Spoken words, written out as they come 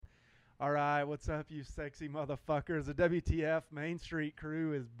All right, what's up, you sexy motherfuckers? The WTF Main Street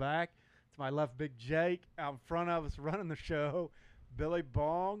crew is back. To my left, Big Jake. Out in front of us running the show, Billy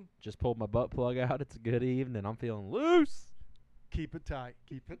Bong. Just pulled my butt plug out. It's a good evening. I'm feeling loose. Keep it tight.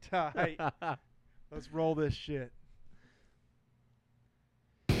 Keep it tight. Let's roll this shit.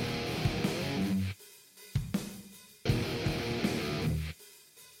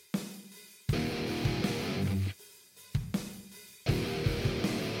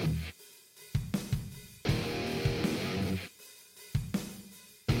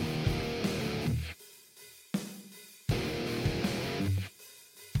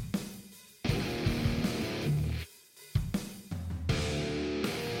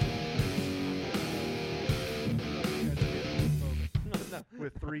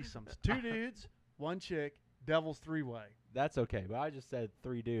 With threesomes. 2 dudes, 1 chick, devil's 3-way. That's okay, but I just said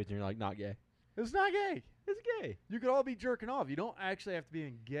 3 dudes, and you're like, not gay. It's not gay. It's gay. You could all be jerking off. You don't actually have to be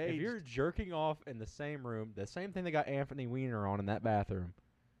engaged. If you're jerking off in the same room, the same thing they got Anthony Weiner on in that bathroom,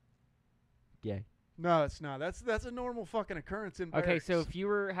 gay. No, it's not. That's a normal fucking occurrence in barracks. Okay, so if you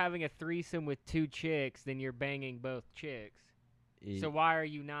were having a threesome with 2 chicks, then you're banging both chicks. So why are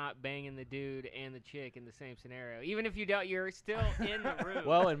you not banging the dude and the chick in the same scenario? Even if you don't, you're still in the room.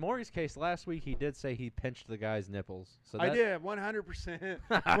 Well, in Maury's case, last week he did say he pinched the guy's nipples. So I did 100%.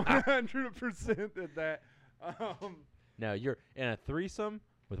 100% did that. No, you're in a threesome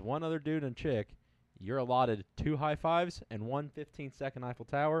with one other dude and chick. You're allotted 2 high fives and 1 15-second Eiffel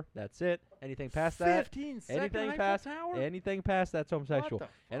Tower. That's it. Anything past that, 15-second Eiffel past Tower? Anything past that's homosexual. What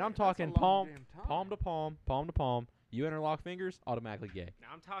the And I'm fuck? That's a talking long damn time. palm to palm, palm to palm. You interlock fingers, automatically gay. Now,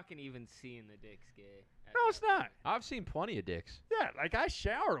 I'm talking even seeing the dick's gay. No, it's not. I've seen plenty of dicks. Yeah, like I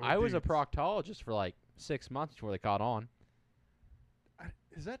shower with I was a dudes. proctologist for like 6 months before they caught on.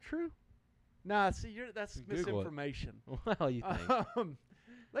 Is that true? Nah, see, that's Google it. misinformation. Well, you think.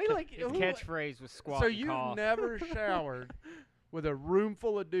 They like His who- catchphrase was squat So and you've cough. never showered with a room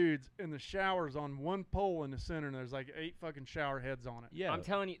full of dudes and the shower's on one pole in the center and there's like 8 fucking shower heads on it. Yeah. I'm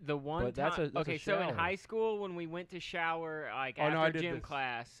telling you, the one But time. that's a Okay, so in shower. high school, when we went to shower, like Oh, no, I after did gym this.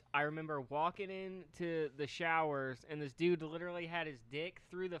 class, I remember walking into the showers, and this dude literally had his dick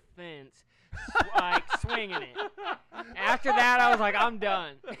through the fence, like swinging it. After that, I was like, I'm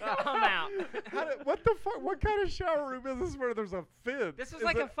done. I'm out. What the fuck? What kind of shower room is this where there's a fence? This was Is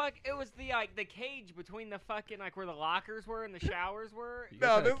like it- a fuck. It was the cage between the fucking like where the lockers were and the showers were. No,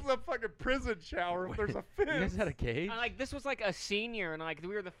 guys this had is a fucking prison shower if there's a You guys fence. had a cage? And, like this was like a senior, and like we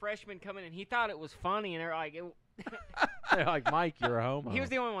were the freshmen coming in. He thought it was funny, and they're like, They're like, Mike, you're a homo. he was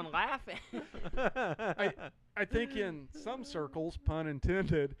the only one laughing. I think in some circles, pun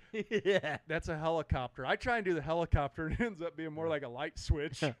intended, Yeah. that's a helicopter. I try and do the helicopter and it ends up being more like a light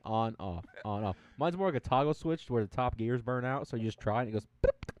switch. On, off, on, off. Mine's more like a toggle switch to where the top gears burn out, so you just try it and it goes,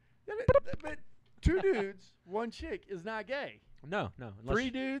 boop. But 2 dudes, 1 chick is not gay. No. Unless 3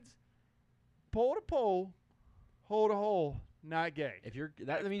 dudes, pole to pole, hole to hole, not gay. If you're, that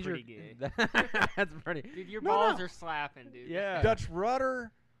That's means pretty you're, gay. that's pretty. Dude, your No, balls no. are slapping, dude. Yeah. Dutch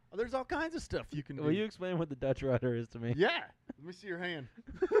rudder. Oh, there's all kinds of stuff you can do. Will you explain what the Dutch rudder is to me? Yeah. Let me see your hand.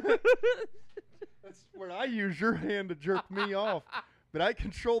 That's where I use your hand to jerk me off, but I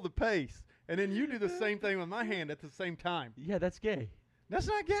control the pace. And then you do the same thing with my hand at the same time. Yeah, that's gay. That's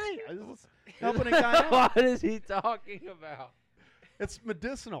not gay. I was helping a guy out. What is he talking about? It's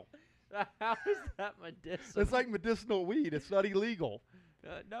medicinal. How is that medicinal? It's like medicinal weed. It's not illegal.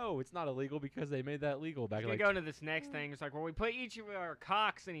 No, it's not illegal because they made that legal back We're in like gonna go into this next thing. It's like, well, we put each of our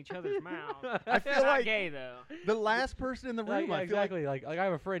cocks in each other's mouth. I feel It's not like gay though. the last person in the room, Like, I feel exactly. Like I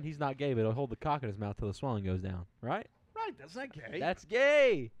have a friend, he's not gay, but he'll hold the cock in his mouth till the swelling goes down. Right? right, that's not gay. That's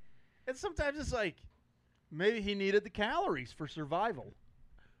gay. And sometimes it's like, maybe he needed the calories for survival.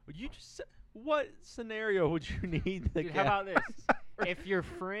 Would you just? What scenario would you need? The Dude, how about this? If your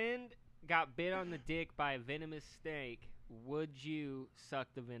friend got bit on the dick by a venomous snake, would you suck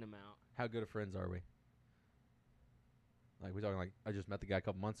the venom out? How good of friends are we? Like we talking like I just met the guy a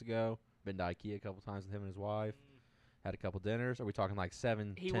couple months ago. Been to IKEA a couple times with him and his wife. Had a couple dinners. Are we talking like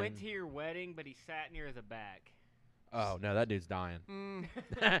 7? He 10? went to your wedding, but he sat near the back. Oh no, that dude's dying.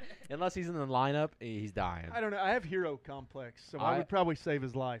 Unless he's in the lineup, he's dying. I don't know. I have hero complex, so I I- would probably save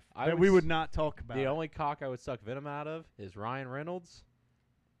his life. I But would we would s- not talk about The it. only cock I would suck venom out of is Ryan Reynolds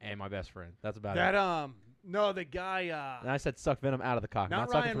and my best friend. That's about That it. no, the guy. And I said suck venom out of the cock, Not not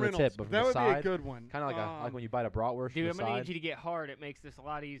sucking Ryan from the Reynolds. tip, but from That the would side. be a good one. Kind of like when you bite a bratwurst Dude, I'm from the gonna side. need you to get hard. It makes this a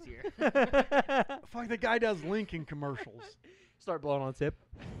lot easier. Fuck, the guy does Lincoln commercials. Start blowing on the tip.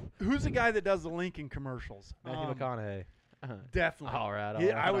 Who's the guy that does the Lincoln commercials? Matthew McConaughey. Definitely. All right, all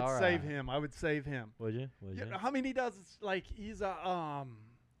Yeah, right, I would all save right. him. I would save him. Would you? Would you? Yeah, I mean, he does. It's like he's a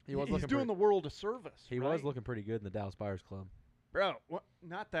He was he's looking doing the world a service. He right? was looking pretty good in the Dallas Buyers Club. Bro, what?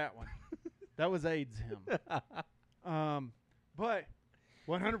 Not that one. That was AIDS him. But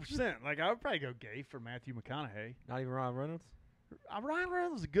 100%. Like, I would probably go gay for Matthew McConaughey. Not even Ryan Reynolds? Ryan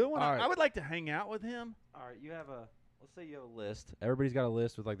Reynolds is a good one. All right. I would like to hang out with him. All right, you have let's say you have a list. Everybody's got a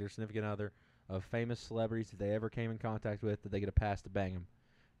list with, like, their significant other of famous celebrities that they ever came in contact with that they get a pass to bang them.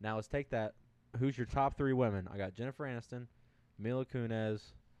 Now, let's take that. Who's your top 3 women? I got Jennifer Aniston, Mila Kunis,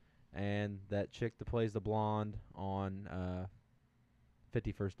 and that chick that plays the blonde on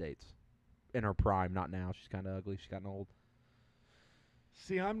 50 First Dates. In her prime, not now. She's kind of ugly. She's gotten old.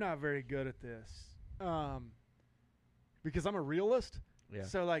 See, I'm not very good at this because I'm a realist. Yeah.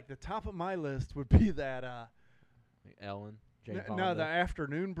 So, like, the top of my list would be that Like Ellen, Jane no, Fonda. the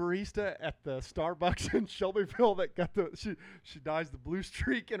afternoon barista at the Starbucks in Shelbyville that got she dyes the blue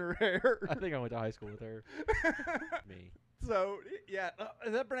streak in her hair. I think I went to high school with her. Me. So, yeah,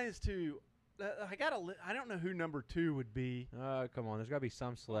 that brings to I don't know who number 2 would be. Come on. There's got to be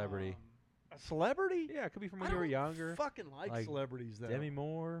some celebrity. A celebrity? Yeah, it could be from I when you were don't younger. fucking like celebrities though. Demi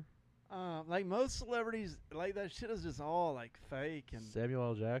Moore, Like most celebrities, like that shit is just all like fake and Samuel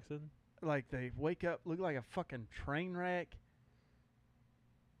L. Jackson. like they wake up look like a fucking train wreck.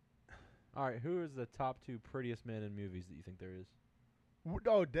 All right, who is the top 2 prettiest men in movies that you think there is?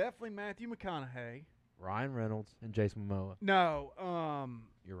 Oh, definitely Matthew McConaughey. Ryan Reynolds and Jason Momoa. No,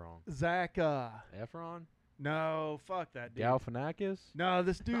 You're wrong. Zach. Efron, No, fuck that dude. Galifianakis. No,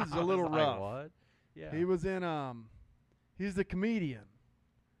 this dude's a I little was like, rough. What? Yeah. He was in he's the comedian.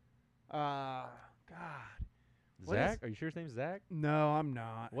 God. What Zach? is- Are you sure his name's Zach? No, I'm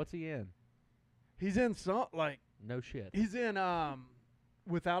not. What's he in? He's in some like No shit. he's in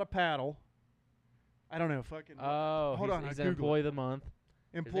Without a Paddle. I don't know, fucking Oh, hold on, he's I an Googled employee of the month.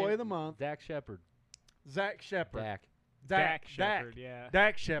 Employee of the Month. Dak Shepard. Zach Shepard. Dak. Shepard, yeah.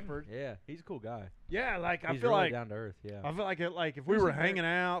 Dak Shepard. Yeah, he's a cool guy. Yeah, like I He's feel really like down to earth. Yeah. I feel like if we Who's were he married- hanging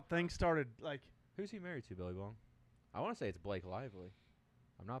out, things started like Who's he married to, Billy Bong? I want to say it's Blake Lively.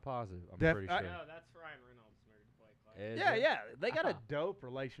 I'm not positive. I'm Def- pretty I- sure. No, that's Ryan Reynolds married to Blake Lively. Is yeah, it? yeah. They got a Uh-huh. dope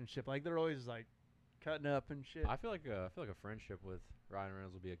relationship. Like they're always like cutting up and shit. I feel like a friendship with Ryan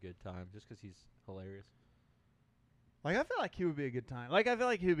Reynolds would be a good time, just because he's hilarious. Like I feel like he would be a good time. Like I feel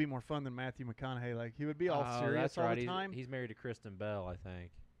like he would be more fun than Matthew McConaughey. Like he would be all Oh, serious that's all right. the time. He's married to Kristen Bell, I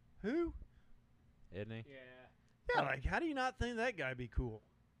think, Who? isn't he? Yeah. Yeah, like how do you not think that guy'd be cool?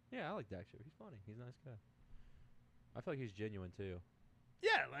 Yeah, I like Dak Shepard. He's funny. He's a nice guy. I feel like he's genuine too.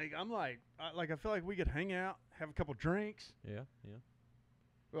 Yeah, like I'm like I feel like we could hang out, have a couple drinks. Yeah, yeah.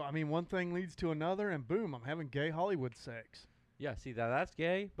 Well, I mean, one thing leads to another, and boom, I'm having gay Hollywood sex. Yeah, see that's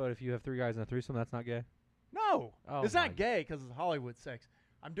gay. But if you have 3 guys in a threesome, that's not gay. No, Oh it's my not gay because it's Hollywood sex.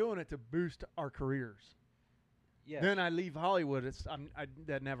 I'm doing it to boost our careers. Yeah. Then I leave Hollywood.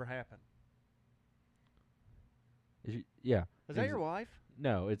 That never happened. Yeah. Is that your wife?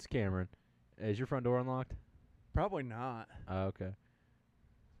 No, it's Cameron. Is your front door unlocked? Probably not. Oh, okay.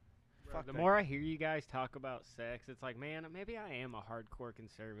 Bro, Fuck the that. more I hear you guys talk about sex, it's like, man, maybe I am a hardcore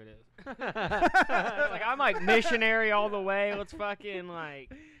conservative. Like I'm like missionary all the way. Let's fucking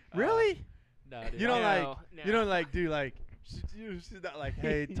like. Really? No, You don't like. No, You no. don't like do like. She's not like,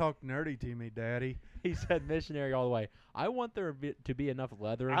 hey, talk nerdy to me, daddy. He said missionary all the way. I want there to be enough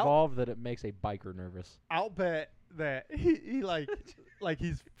leather I'll- involved that it makes a biker nervous. I'll bet that he like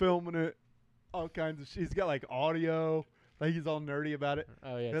he's filming it, all kinds of. He's got like audio, like he's all nerdy about it.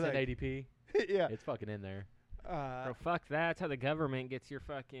 Oh yeah, They're it's in like- ADP. Yeah. It's fucking in there. Bro, fuck that. That's how the government gets your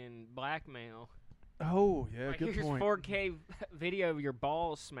fucking blackmail. Oh yeah, Like, good here's point. 4K video of your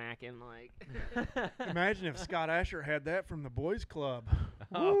balls smacking. Like, Imagine if Scott Asher had that from the boys' club.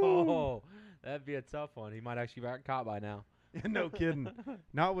 Oh, that'd be a tough one. He might actually be caught by now. No kidding.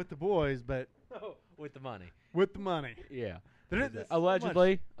 Not with the boys, but With the money. with the money. Yeah. There is so much-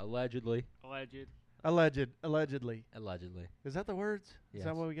 Allegedly. alleged. Allegedly. Allegedly. Is that the words? Is Yes.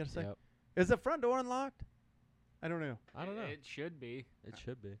 that what we got to say? Yep. Is the front door unlocked? I don't know. I don't know. It should be. It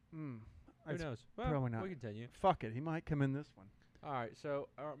should be. Hmm. Who It's knows? Well, probably not. We continue. Fuck it. He might come in this one. All right. So,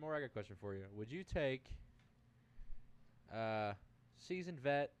 more. I got a question for you. Would you take seasoned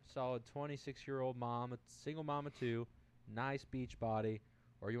vet, solid 26-year-old mom, a single mom of 2, nice beach body,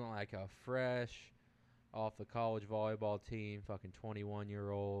 or you want like a fresh, off the college volleyball team, fucking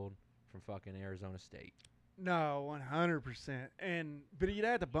 21-year-old from fucking Arizona State? No, 100%. But you'd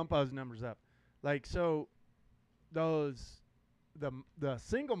have to bump those numbers up. Like so, the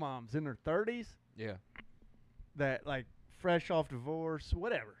single moms in their 30s Yeah. that like fresh off divorce,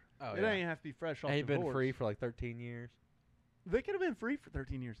 whatever. Oh, It yeah. don't even have to be fresh off Ain't divorce. been free for like 13 years. They could have been free for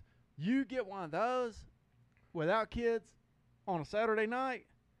 13 years. You get one of those without kids on a Saturday night,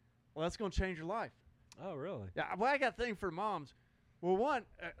 Well, that's gonna change your life. Oh, really? Yeah. Well, I got a thing for moms. Well, one,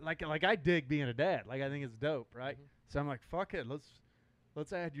 like I dig being a dad. Like I think it's dope, right? Mhm. So I'm like, fuck it.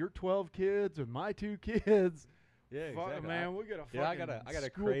 Let's add your 12 kids and my 2 kids. Yeah, Fuck, exactly. man, we got a fucking Yeah, I got a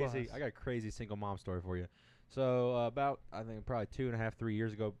school crazy bus. I got a crazy single mom story for you. So about I think probably 2.5, 3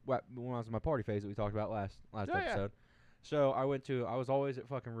 years ago, when I was in my party phase that we talked about last Yeah, yeah. episode. So I was always at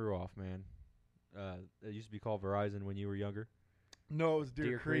fucking Ruoff, man. It used to be called Verizon when you were younger. No, it was Deer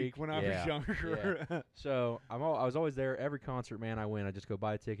Deer Creek Creek, when I yeah, was younger. So I was always there every concert, man. I went. I just go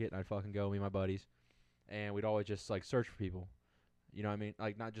buy a ticket and I'd fucking go, me and my buddies, and we'd always just like search for people. You know what I mean?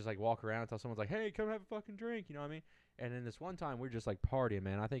 Like not just like walk around until someone's like, "Hey, come have a fucking drink." You know what I mean? And then this one time we were just like partying,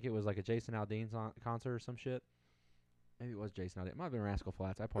 man. I think it was like a Jason Aldean's concert or some shit. Maybe it was Jason Aldean. It might have been Rascal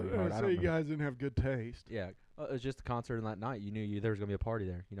Flatts. I partied hard. I So don't you know. guys didn't have good taste. Yeah, it was just a concert and that night. You knew there was gonna be a party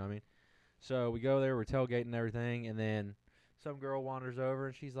there. You know what I mean? So we go there, we're tailgating and everything, and then some girl wanders over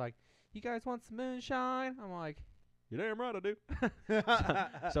and she's like, "You guys want some moonshine?" I'm like, "You damn right I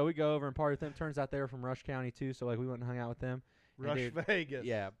do." So we go over and party with them. Turns out they were from Rush County too, so like we went and hung out with them. Rush dude, Vegas.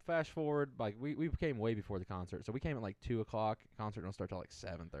 Yeah, fast forward, like we came way before the concert, so we came at like 2:00. Concert don't start till like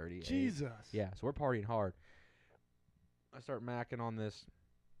 7:30. Jesus. Yeah, so we're partying hard. I start macking on this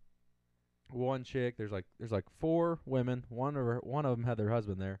one chick. There's like 4 women. One of them had their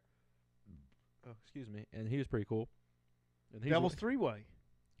husband there. Oh, excuse me, and he was pretty cool. And he's Devil's Three-Way.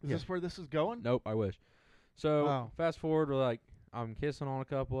 Is Yeah. this where this is going? Nope, I wish. So Oh. fast forward, we're like, I'm kissing on a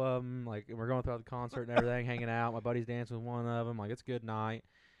couple of them. Like, and we're going throughout the concert and everything, hanging out. My buddy's dancing with one of them. Like, it's a good night.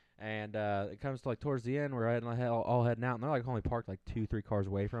 And it comes to like towards the end, we're all heading out, and they're like only parked like 2-3 cars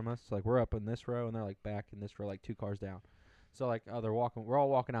away from us. So like we're up in this row, and they're like back in this row, like 2 cars down. So like we're all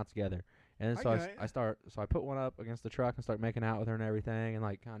walking out together. And then, so Okay. I put one up against the truck and start making out with her and everything, and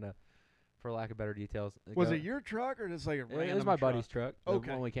like kind of, for lack of better details. Was it your truck or just like a random It was my truck? buddy's truck.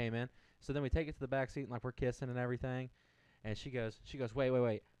 Okay. When we came in. So then we take it to the back seat and like we're kissing and everything. And she goes,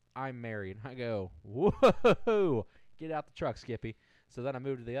 wait, I'm married. I go, whoa, get out the truck, Skippy. So then I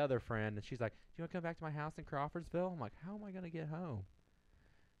moved to the other friend, and she's like, "Do you want to come back to my house in Crawfordsville?" I'm like, "How am I gonna get home?"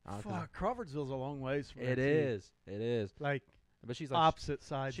 I don't know. Fuck, Crawfordsville's a long ways from It there, too. is. Like But she's like, opposite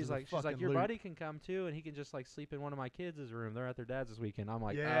sides. she's of like, the fucking your loop. buddy can come too, and he can just like sleep in one of my kids' room. They're at their dad's this weekend. I'm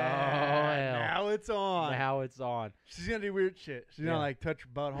like, Yeah, oh, now it's on. now it's on. She's gonna do weird shit. She's Yeah. gonna like touch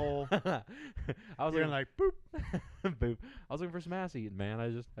your butthole. I was You're looking, gonna like boop. boop. I was looking for some ass eating, man. I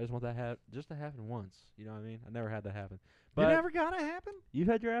just want that just to happen once. You know what I mean? I never had that happen. But You never got it happen? you've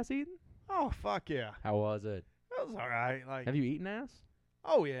had your ass eaten? Oh fuck yeah. How was it? That was all right. Like Have you eaten ass?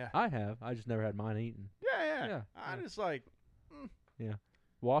 oh yeah. I have. I just never had mine eaten. Yeah. Yeah, I yeah. just like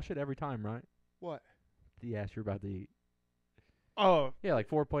Wash it every time, right? what? The ass you're about to eat. Oh, Yeah, like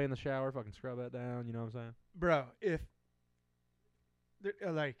foreplay in the shower, fucking scrub that down. You know what I'm saying? bro, if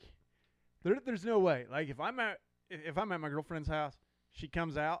there's no way. Like if I'm at my girlfriend's house, she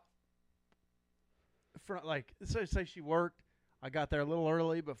comes out. Like say she worked, I got there a little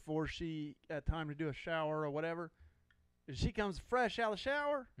early before she had time to do a shower or whatever. If she comes fresh out of the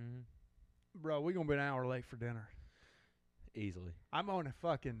shower, Mm-hmm. bro, we gonna be an hour late for dinner. Easily. I'm on a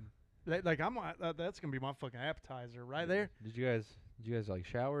fucking that's gonna be my fucking appetizer right there. Did you guys like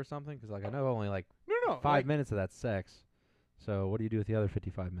shower or something? Because like I know only like No, 5 like, minutes of that sex. So what do you do with the other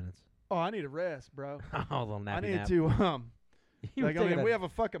 55 minutes? Oh, I need a rest, bro. Oh, a little nappy I need nap. to You were like I taking mean a- we have a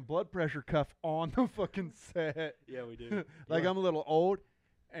fucking blood pressure cuff on the fucking set. Yeah, we do. Like Yeah. I'm a little old,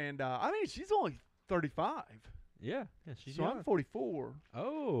 and I mean she's only 35, Yeah, she's so young. I'm 44.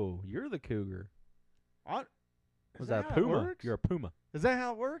 Oh, you're the cougar. I, Was that that a how it puma? works? You're a puma. Is that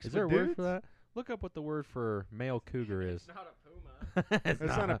how it works? Is there a with word dudes? for that? Look up what the word for male cougar is. It's not a puma. It's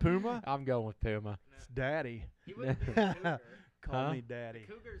It's not a puma. I'm going with puma. It's daddy. He wouldn't be a cougar. Call Huh? me The daddy.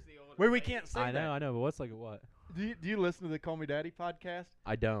 cougar's the older Wait, we lady. can't say I that. know, but what's like a what? Do you listen to the Call Me Daddy podcast?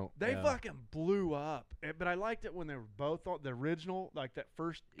 I don't. They no. fucking blew up, but I liked it when they were both on the original, like that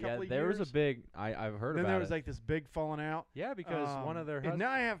first Yeah, couple of there years. was a big. I've heard then about there was it. like this big falling out. Yeah, because one of their and husbands. now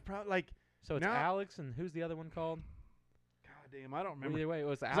I have like, So it's now- Alex, and who's the other one called? God damn, I don't remember. Either way, it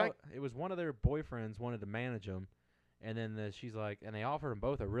was like- it was one of their boyfriends wanted to manage them, and then she's like, and they offered them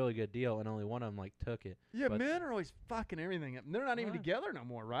both a really good deal, and only one of them like took it. Yeah, but- men are always fucking everything up. They're not even What? together no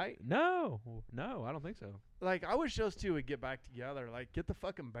more, right? No, I don't think so. Like, I wish those two would get back together. Like, get the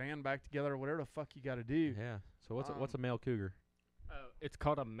fucking band back together or whatever the fuck you got to do. Yeah. So what's a Um, male cougar? Oh, it's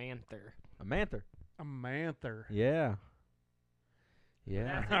called a manther. A manther. A manther. Yeah.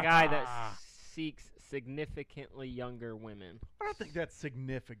 Yeah. That's a guy that seeks significantly younger women. I don't think that's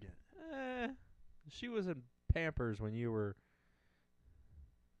significant. She was in Pampers when you were.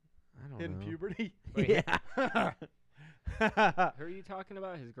 I don't In know. puberty. Wait. Yeah. Who are you talking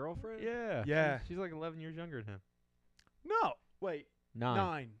about? His girlfriend? Yeah. Yeah. She's like 11 years younger than him. No, wait,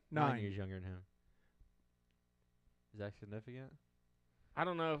 9 9 years younger than him. Is that significant? I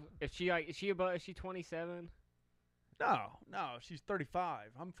don't know if she like is she 27? No, she's 35.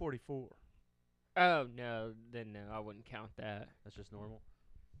 I'm 44. Oh no, then no, I wouldn't count that. That's just normal.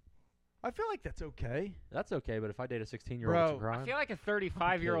 I feel like that's okay. That's okay, but if I date a 16-year-old, Bro, it's a crime. I feel like a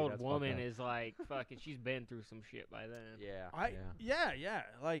 35-year-old that's fucked woman up. is like fucking. She's been through some shit by then. Yeah. Yeah.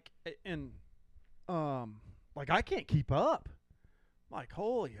 Like, and like I can't keep up. Like,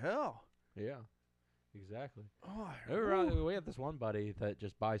 holy hell. Yeah. Exactly. Oh, We have this one buddy that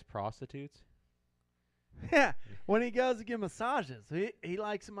just buys prostitutes. yeah. When he goes to get massages, he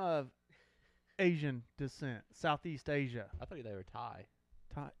likes them of Asian descent, Southeast Asia. I thought they were Thai.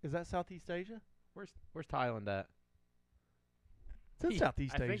 Is that Southeast Asia? Where's Thailand at? It's in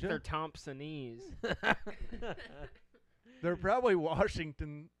Southeast I think Asia. they're Thompsonese. They're probably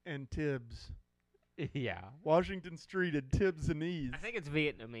Washington and Tibbs. Yeah. Washington Street and Tibbs and Ease. I think it's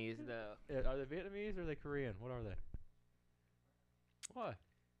Vietnamese though. Are they Vietnamese or are they Korean? What are they? What?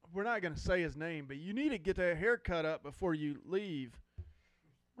 We're not going to say his name, but you need to get that hair cut up before you leave.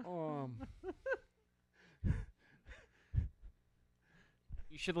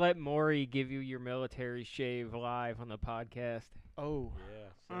 You should let Maury give you your military shave live on the podcast. Oh.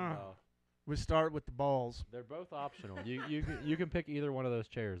 Yeah. We start with the balls. They're both optional. You can pick either one of those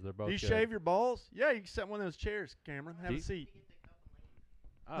chairs. They're both. Do you good. shave your balls? Yeah, you can sit in one of those chairs, Cameron. Have Do a you- seat.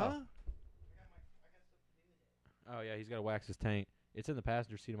 Oh. Huh? Oh yeah, he's got to wax his taint. It's in the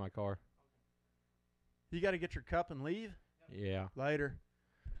passenger seat of my car. You got to get your cup and leave Yeah. later.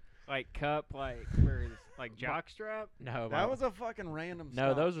 Like cup, like where is like jockstrap? No. That was a fucking random No,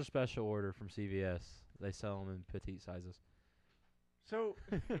 stop. those are special order from CVS. They sell them in petite sizes. So,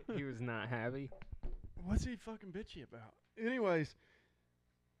 He was not happy. what's he fucking bitchy about? Anyways,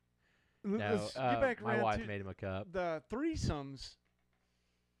 No, let's get back my around wife to made him a cup. the threesomes.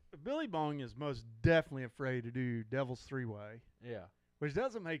 Billy Bong is most definitely afraid to do Devil's Three-Way, Yeah. which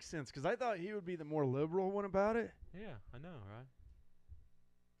doesn't make sense because I thought he would be the more liberal one about it, Yeah, I know, right?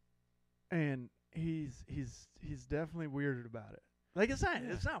 and he's definitely weirded about it. Like it's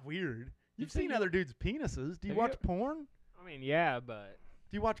not weird. You've seen other dudes' penises. Do you Have watch you- porn? I mean, yeah, but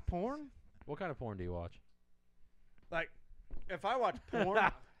Do you watch porn? What kind of porn do you watch? Like, if I watch porn,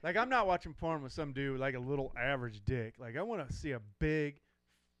 like I'm not watching porn with some dude with like a little average dick. Like I want to see a big,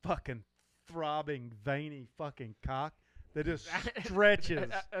 fucking throbbing, veiny fucking cock that just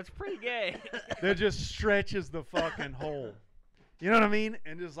stretches. That's pretty gay. That just stretches the fucking hole. You know what I mean?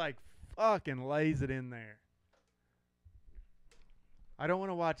 And just like fucking lays it in there. I don't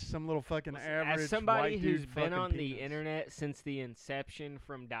want to watch some little fucking average As somebody white who's dude been fucking on the penis. internet since the inception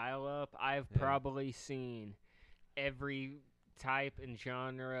from dial-up, I've Yeah. probably seen every type and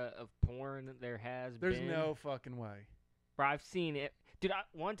genre of porn that there has There's been. no fucking way. Bro, I've seen it. Dude,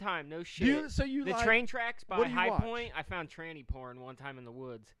 one time, no shit. You the like, train tracks by what do you High watch? Point, I found tranny porn one time in the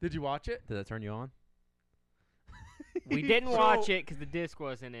woods. Did you watch it? Did that turn you on? We didn't So- watch it because the disc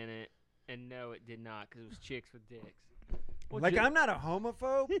wasn't in it. And no, it did not because it was chicks with dicks. Like I'm not a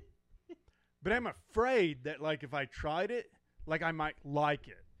homophobe, but I'm afraid that like if I tried it, like I might like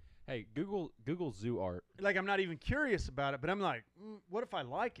it. Hey, Google zoo art. Like I'm not even curious about it, but I'm like, what if I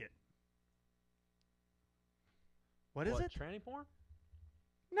like it? What is it? Tranny porn?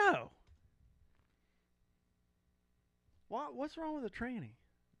 No. What's wrong with a tranny?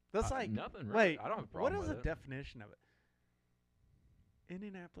 That's like nothing. Really. Wait, I don't have a what problem is the with it. definition of it?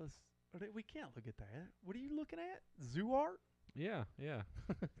 Indianapolis. We can't look at that. What are you looking at? Zoo art? Yeah. Yeah.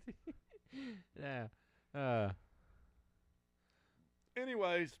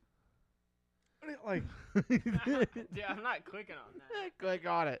 Anyways, like, Dude, I'm not clicking on that. Click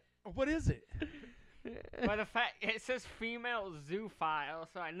on it. what is it? By the fact it says female zoophile,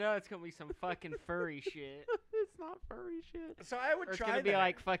 so I know it's gonna be some fucking furry shit. It's not furry shit. So I would Or it's try gonna that. be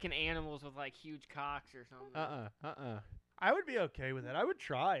like fucking animals with like huge cocks or something. I would be okay with it. I would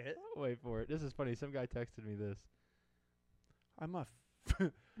try it. Wait for it. This is funny. Some guy texted me this. I'm a.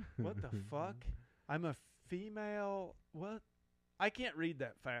 What the fuck? I'm a female. What? I can't read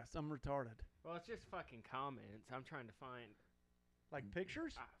that fast. I'm retarded. Well, it's just fucking comments. I'm trying to find. Like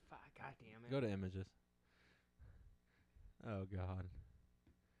pictures? Ah, fuck, God damn it. Go to images. Oh God.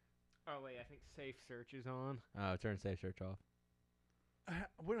 Oh wait, I think safe search is on. Oh, turn safe search off.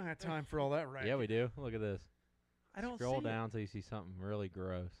 We don't have time for all that, right? Yeah, we do. Look at this. I don't Scroll see down till you see something really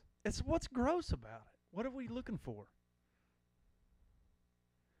gross. It's what's gross about it. What are we looking for?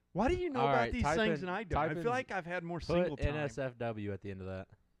 Why do you know All about right, these type things in- than I do? I type feel in- like I've had more Put single time. NSFW at the end of that.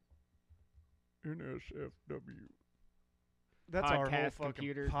 NSFW. That's our whole podcast fucking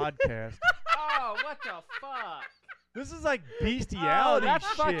computers. podcast. Oh, what the fuck? This is like Oh, bestiality that's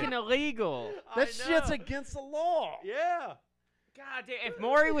shit. fucking illegal. That shit's against the law. Yeah. God damn, if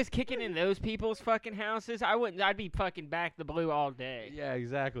Maury was kicking in those people's fucking houses, I'd be fucking back the blue all day. Yeah,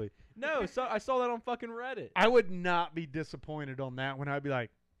 exactly. No, so I saw that on fucking Reddit. I would not be disappointed on that one. I'd be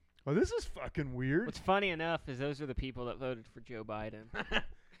like, "Oh, this is fucking weird." What's funny enough is those are the people that voted for Joe Biden.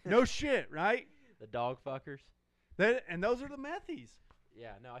 No shit, right? The dog fuckers. And those are the methies.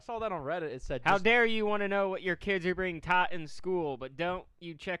 Yeah, no, I saw that on Reddit. It said, How just- dare you want to know what your kids are being taught in school, but don't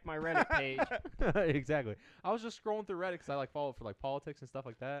you check my Reddit page. Exactly. I was just scrolling through Reddit because I like follow it for like politics and stuff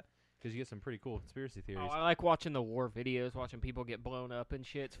like that because you get some pretty cool conspiracy theories. Oh, I like watching the war videos, watching people get blown up and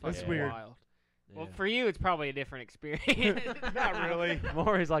shit. It's That's fucking weird. wild. Yeah. Well, for you, it's probably a different experience. Not really.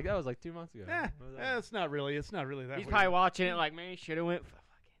 Maury's like, that was like 2 months ago. Eh, What was that? it's not really. It's not really that. He's weird. probably watching it like, man, should have went for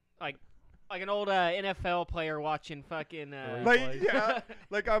fucking like an old NFL player watching fucking. Like, yeah,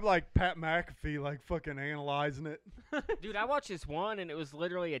 like I'm like Pat McAfee, like fucking analyzing it. Dude, I watched this one and it was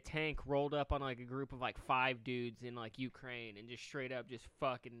literally a tank rolled up on like a group of like 5 dudes in like Ukraine and just straight up just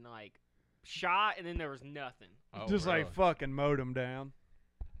fucking like shot and then there was nothing. Oh, Just really? like fucking mowed him down.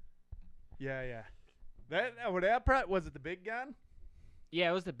 Yeah, yeah. That was it the big gun? Yeah,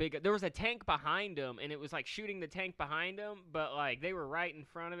 it was the big. There was a tank behind him, and it was like shooting the tank behind him, but like they were right in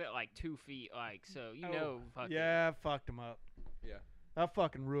front of it, like 2 feet, like so. You know, fucking. Yeah, fucked them up. Yeah. That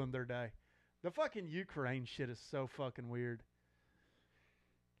fucking ruined their day. The fucking Ukraine shit is so fucking weird.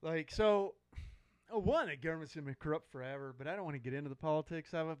 Like, so, one, the government's gonna be corrupt forever, but I don't want to get into the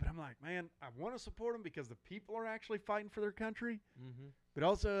politics of it. But I'm like, man, I want to support them because the people are actually fighting for their country, Mm-hmm. but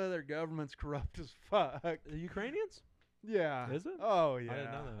also their government's corrupt as fuck. The Ukrainians? Yeah. Is it? Oh yeah. I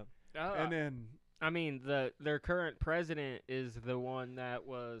didn't know that. Oh, And then I mean, their current president is the one that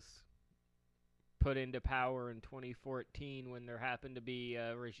was put into power in 2014 when there happened to be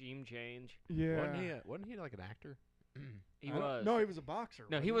a regime change. yeah. Wasn't he like an actor? He I don't- was. No, he was a boxer.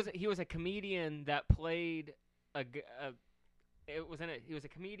 No, he was a comedian that played he was a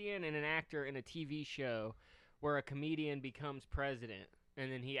comedian and an actor in a TV show where a comedian becomes president and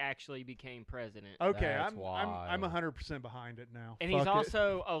then he actually became president. Okay, That's I'm wild. 100% behind it now. And Fuck he's it.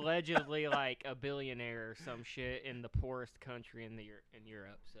 also allegedly like a billionaire or some shit in the poorest country in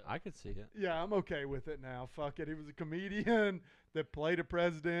Europe. So I could see it. Yeah, I'm okay with it now. Fuck it. He was a comedian that played a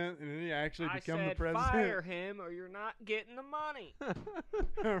president, and then he actually I became said the president. fire him or you're not getting the money.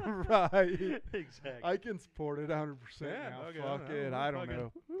 Right. Exactly. I can support it 100% Yeah, now. okay, Fuck I it. know. I don't Fucking-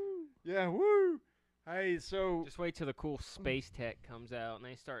 know. Yeah, woo. Hey, so Just wait till the cool space tech comes out and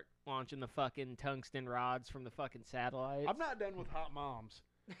they start launching the fucking tungsten rods from the fucking satellites. I'm not done with hot moms.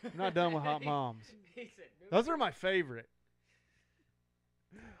 I'm not done with hot moms. He said, "Nope." Those are my favorite.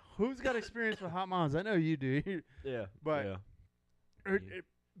 Who's got experience with hot moms? I know you do. Yeah. But- yeah.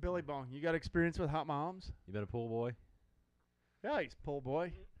 Billy Bong, you got experience with hot moms? You been a pool boy? Yeah, he's pull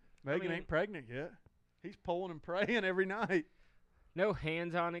boy. Megan mean- ain't pregnant yet. He's pulling and praying every night. No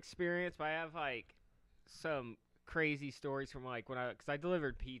hands-on experience, but I have like some crazy stories from like because I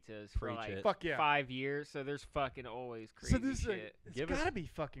delivered pizzas for Preach like it. Fuck yeah. 5 years, so there's fucking always crazy So this is shit. it's Give us- gotta be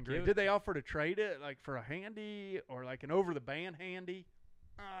fucking great. give- Did they offer to trade it like for a handy or like an over the band handy?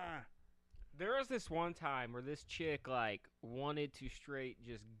 Ah, There was this one time where this chick like wanted to straight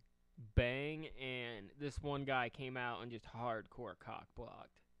just bang, and this one guy came out and just hardcore cock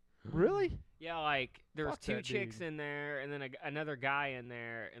blocked. really? Yeah, like there was Fuck 2 that chicks dude. in there, and then another guy in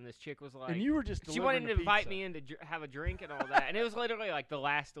there, and this chick was like, And you were just she wanted delivering to invite pizza. me in to have a drink and all that, and it was literally like the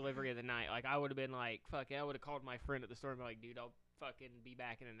last delivery of the night. Like I would have been like, fuck it, I would have called my friend at the store and be like, dude, I'll fucking be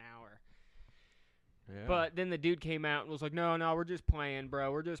back in an hour. Yeah. But then the dude came out and was like, no, we're just playing,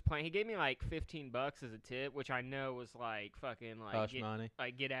 bro. We're just playing. He gave me like $15 as a tip, which I know was like fucking like hush money.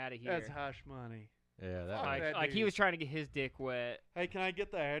 get out of here. That's hush money. Yeah, that. Fuck was- that Like he dude. was trying to get his dick wet. Hey, can I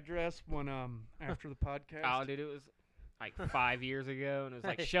get the address when after the podcast? Oh, dude, it was like 5 years ago, and it was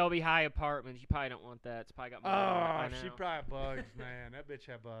like Shelby High Apartments. You probably don't want that. It's probably got money on it Oh, by she now. probably had bugs, man. That bitch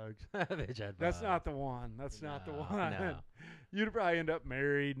had bugs. Bitch had That's bugs. not the one. That's not the No, one. no. You'd probably end up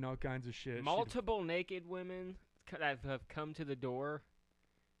married and all kinds of shit. She'd- Multiple naked women that have come to the door.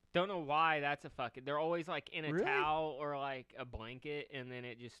 Don't know why that's a fucking. They're always like in a Really? towel or like a blanket, and then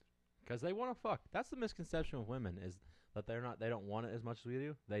it just. Because they want to fuck. That's the misconception with women is that they don't want it as much as we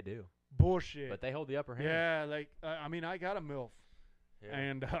do. They do, bullshit. but they hold the upper hand. Yeah, like I mean, I got a milf, Yeah.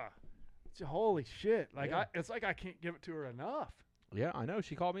 and it's holy shit. Like Yeah. it's like I can't give it to her enough. Yeah, I know.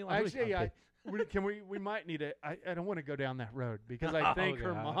 She called me like. Actually, we might need it. I don't want to go down that road because I Oh, think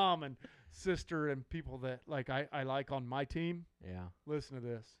her God. mom and sister and people that like I like on my team Yeah, listen to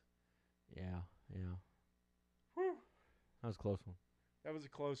this. yeah, yeah. Whew. That was a close one. That was a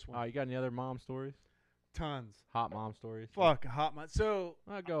close one. All right, you got any other mom stories? Tons. Hot mom stories? Fuck, a hot mom. So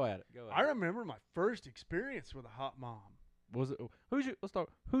Go at it. I remember my first experience with a hot mom. Was it let's talk.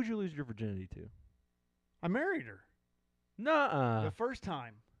 Who'd you lose your virginity to? I married her Nuh-uh. the first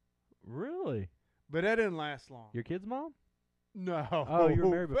time, Really? but that didn't last long. Your kid's mom? No. Oh, you were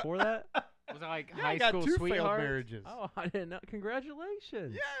married before that? Was it like Yeah, high I got school 2 failed sweethearts? marriages. Oh, I didn't know.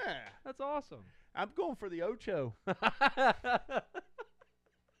 Congratulations. Yeah. That's awesome. I'm going for the Ocho. It's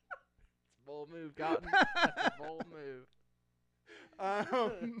a bold move, Cotton. That's a bold move.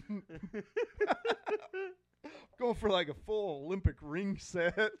 Going for like a full Olympic ring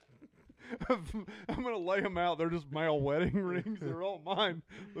set. I'm going to lay them out. They're just male wedding rings. They're all mine.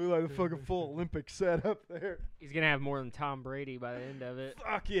 Look like a fucking full Olympic set up there. He's gonna have more than Tom Brady by the end of it.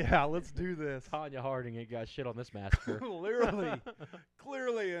 Fuck yeah, let's do this. Tanya Harding ain't got shit on this massacre.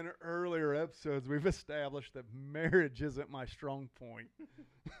 Clearly in earlier episodes, we've established that marriage isn't my strong point.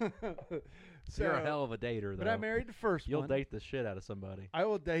 You're a hell of a dater, though. But I married the first You'll one. date the shit out of somebody. I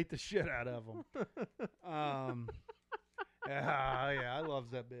will date the shit out of them. Yeah, I love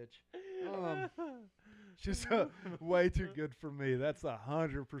that bitch. She's way too good for me. That's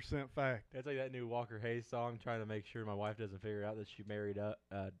 100% fact. That's like that new Walker Hayes song, trying to make sure my wife doesn't figure out that she married up.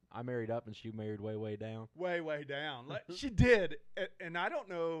 I married up and she married way, way down. Way down. Like, she did, and I don't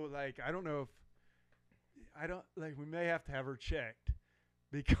know. Like, I don't know if we may have to have her checked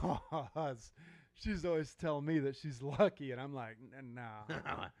because she's always telling me that she's lucky, and I'm like, nah.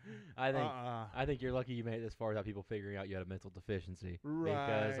 I think you're lucky you made it this far without people figuring out you had a mental deficiency.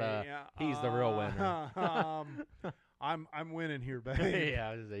 Right. Because he's the real winner. I'm winning here, baby. Yeah,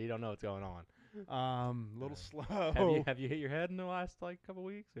 I was gonna say, you don't know what's going on. A little slow. Have you hit your head in the last couple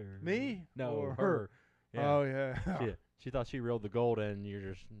weeks or Me? No, Or her. Yeah. Oh yeah. She thought she reeled the gold in.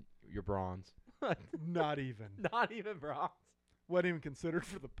 You're bronze. Not even. Not even bronze. Wasn't even considered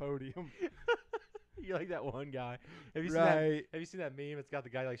for the podium. You're like that one guy. Have you Right. Have you seen that meme? It's got the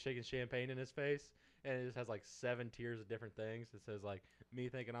guy like shaking champagne in his face, and it just has like 7 tiers of different things. It says like me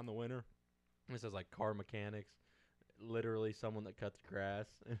thinking I'm the winner. And it says like car mechanics, literally someone that cuts grass.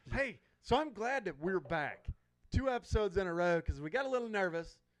 Hey, so I'm glad that we're back. 2 episodes in a row because we got a little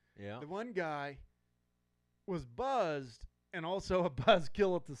nervous. Yeah. The one guy was buzzed and also a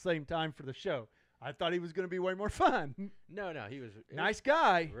buzzkill at the same time for the show. I thought he was going to be way more fun. No, he was Nice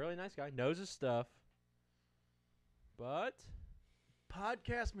guy. really nice guy. Knows his stuff. But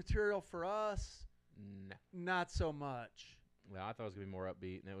Podcast material for us, no. not so much. Well, I thought it was gonna be more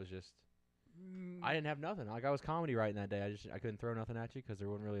upbeat, and it was just I didn't have nothing. Like I was comedy writing that day. I couldn't throw nothing at you because there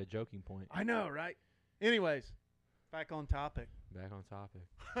wasn't really a joking point. I know, right? Anyways, back on topic. Back on topic.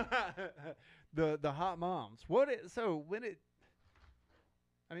 the hot moms.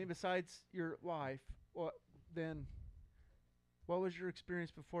 I mean, besides your wife, what was your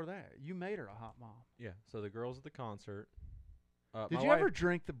experience before that? You made her a hot mom. Yeah. So the girls at the concert. Did my you wife- ever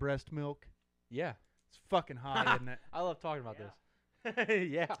drink the breast milk? Yeah. It's fucking hot, isn't it? I love talking about Yeah. this.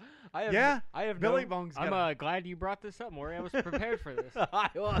 Yeah. I have Billy no, Bong's I'm got glad you brought this up, Maury. I was prepared for this. I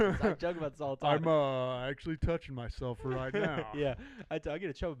was. I joke about this all the time. I'm actually touching myself right now. Yeah. I get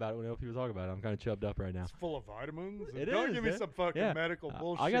a chub about it when people talk about it. I'm kind of chubbed up right now. It's full of vitamins. It Don't is, give me man. some fucking Yeah. medical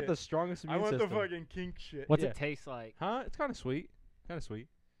bullshit. I got the strongest I immune want system. the fucking kink shit. What's Yeah. it taste like? Huh? It's kind of sweet.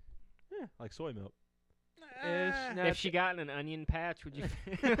 Yeah, like soy milk. Ah. No, If she got in an onion patch, would you,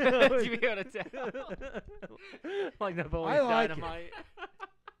 would you be able to tell? like Napoleon I like it. Dynamite.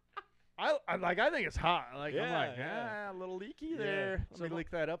 I think it's hot. Like I'm Yeah, like, yeah. a little leaky Yeah. there. So Let me leak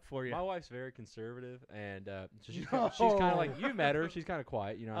that up for you. My wife's very conservative, and so she's No. kind of like you met her. She's kind of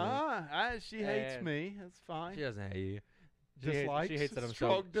quiet, you know. What I mean? She hates And me. That's fine. She doesn't hate you. Dislikes? She hates that I'm so.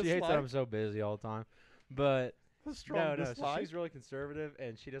 Strong She hates that I'm dislike? so busy all the time. But A strong no, dislike. she's really conservative,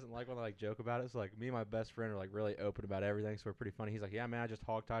 and she doesn't like when I like joke about it. So like me and my best friend are like really open about everything, so we're pretty funny. He's like, "Yeah, man, I just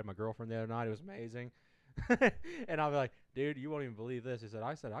hogtied my girlfriend the other night. It was amazing." And I'll be like, "Dude, you won't even believe this." He said,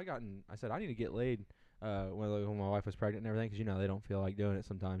 I said I need to get laid when my wife was pregnant and everything, because you know they don't feel like doing it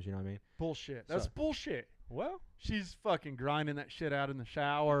sometimes. You know what I mean? Bullshit. That's So- bullshit. Well, She's fucking grinding that shit out in the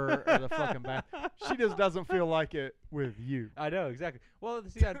shower or the fucking bath. She just doesn't feel like it with you. I know exactly. Well,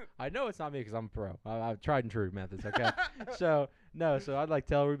 see, I know it's not me because I'm a pro. I've tried and true methods. Okay, so I'd like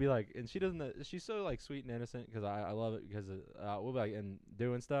tell her, we'd be like, and she doesn't. She's so like sweet and innocent because I love it because we'll be like and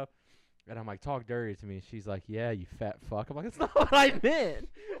doing stuff, and I'm like talk dirty to me. She's like, yeah, you fat fuck. I'm like, that's not what I meant.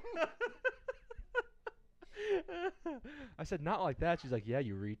 I said not like that. She's like, yeah,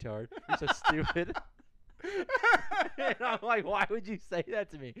 you retard. You're so stupid. And I'm like, why would you say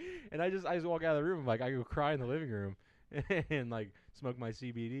that to me? And I just walk out of the room. I'm like, I go cry in the living room. and like smoke my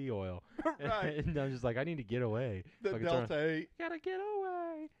CBD oil. Right. And I'm just like, I need to get away. The Fucking Delta 8. gotta get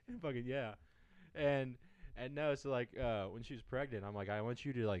away. And fucking yeah. And no, so like when she was pregnant, I'm like, I want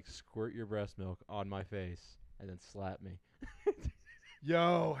you to like squirt your breast milk on my face and then slap me.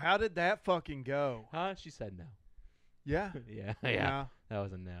 Yo, how did that fucking go? Huh? She said no. Yeah. Yeah. No. That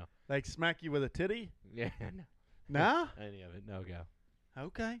was a no. Like smack you with a titty? Yeah. No. No? Any of it. No go.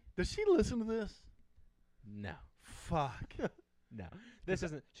 Okay. Does she listen to this? No. Fuck. No. This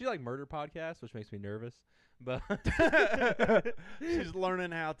isn't. She like murder podcasts, which makes me nervous. But She's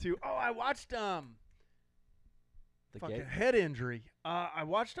learning how to. Oh, I watched the fucking gay. head injury. I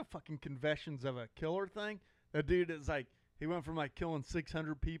watched a fucking Confessions of a Killer thing. That dude is like, he went from like killing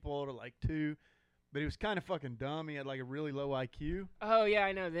 600 people to like 2, but he was kind of fucking dumb. He had like a really low IQ. Oh yeah,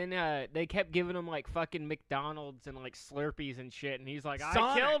 I know. Then they kept giving him like fucking McDonald's and like Slurpees and shit, and he's like, I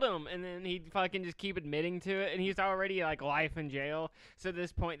Sonic. killed him, and then he'd fucking just keep admitting to it, and he's already like life in jail. So at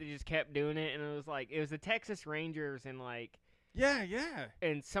this point, they just kept doing it, and it was the Texas Rangers and like Yeah, yeah.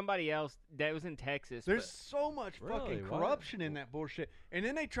 and somebody else that was in Texas. There's so much fucking Really? What? corruption in that bullshit. And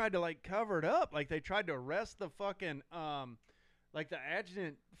then they tried to like cover it up. Like they tried to arrest the fucking like the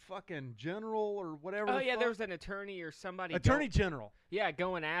adjutant fucking general or whatever. Oh the yeah, fuck. there was an attorney or somebody. Attorney General. Yeah,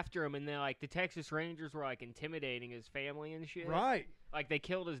 going after him, and then like the Texas Rangers were like intimidating his family and shit. Right. Like they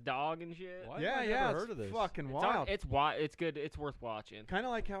killed his dog and shit. Why have Yeah, I yeah. never It's heard of this? fucking It's wild. It's good. It's worth watching. Kind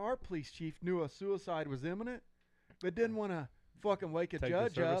of like how our police chief knew a suicide was imminent, but didn't want to fucking wake a Take the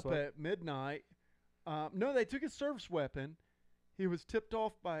judge service up weapon? at midnight. No, they took his service weapon. He was tipped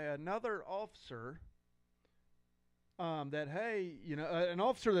off by another officer. That hey, you know, an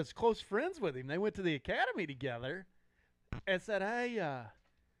officer that's close friends with him. They went to the academy together, and said, hey,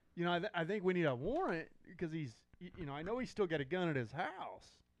 you know, I think we need a warrant because he's, you know, I know he's still got a gun at his house.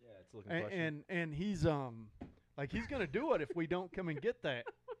 Yeah, it's looking question. And he's like he's gonna do it if we don't come and get that.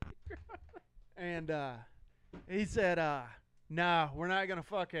 And he said, nah, we're not gonna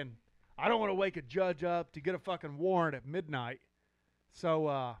fucking. I don't want to wake a judge up to get a fucking warrant at midnight.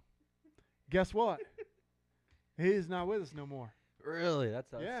 So guess what? He's not with us no more. Really?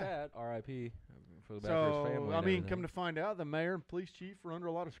 That's Yeah. sad. R.I.P. Feel bad for his So family. I and mean, everything. come to find out, the mayor and police chief are under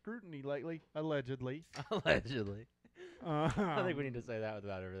a lot of scrutiny lately, allegedly. Allegedly. I think we need to say that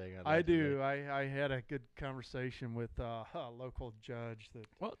about everything. I do. I had a good conversation with a local judge that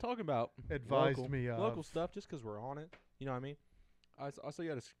Well, talking about advised local, me of local stuff, just because we're on it. You know what I mean? I also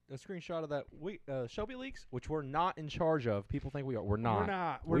got a screenshot of that Shelby leaks, which we're not in charge of. People think we are. We're not. We're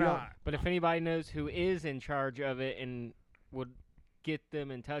not. We're We not. don't- But if anybody knows who is in charge of it and would get them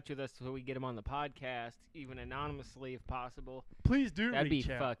in touch with us so we get them on the podcast, even anonymously if possible, Please do that'd be reach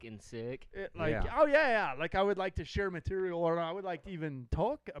out. fucking sick. Yeah. Oh yeah. Like I would like to share material, or I would like to even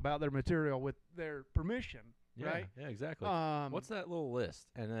talk about their material with their permission. Yeah, Right? Yeah, exactly. What's What's that little list?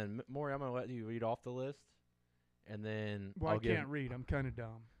 And then, Maury, I'm going to let you read off the list. And then Well, I'll I can't read. I'm kind of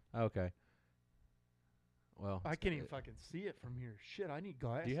dumb. Okay. Well, I can't even fucking see it from here. Shit, I need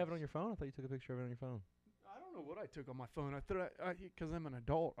glasses. do you have it on your phone? I thought you took a picture of it on your phone. I don't know what I took on my phone. I thought because I'm an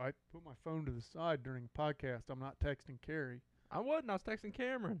adult, I put my phone to the side during the podcast. I'm not texting Carrie. I wasn't. I was texting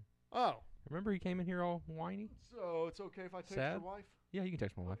Cameron. Oh, Remember he came in here all whiny? so it's okay if I text Sad? your wife? Yeah, you can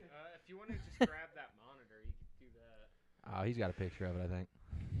text my wife. If you want to just grab that monitor, you can do that. Oh, he's got a picture of it, I think.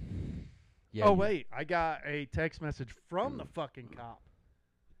 Oh you- wait, I got a text message from the fucking cop.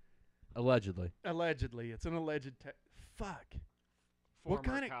 Allegedly. Allegedly, it's an alleged. Fuck. What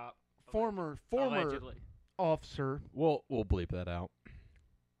Former kinda- cop? Former Allegedly. officer. We'll bleep that out.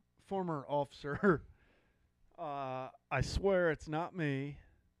 Former officer. I swear it's not me.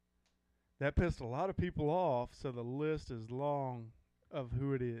 That pissed a lot of people off, so the list is long of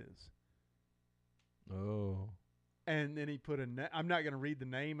who it is. Oh. And then he put I'm not going to read the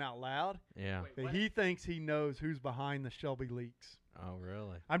name out loud, Yeah. Wait, but what? he thinks he knows who's behind the Shelby leaks. Oh,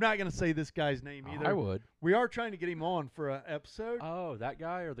 really? I'm not going to say this guy's name either. I would. We are trying to get him on for an episode. Oh, that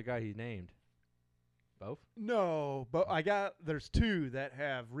guy or the guy he named? Both? No, but there's 2 that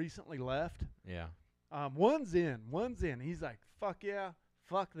have recently left. Yeah. One's in. He's like, fuck yeah,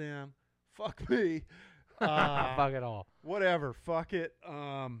 fuck them, fuck me. Fuck it all. Whatever, fuck it.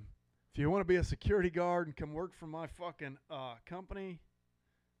 If you want to be a security guard and come work for my fucking company,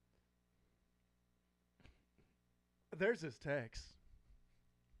 there's his text.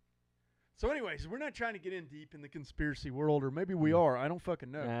 So anyways, we're not trying to get in deep in the conspiracy world, or maybe we are. I don't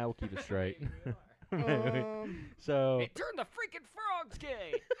fucking know. Nah, we'll keep it straight. So Hey, turn the freaking frogs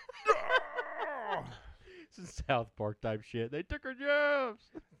gay. This is South Park type shit. They took our jobs.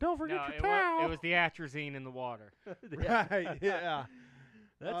 don't forget No, your it towel. was the atrazine in the water. Right, yeah.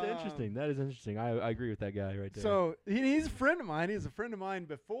 That's interesting. That is interesting. I agree with that guy right there. So he's a friend of mine. He's a friend of mine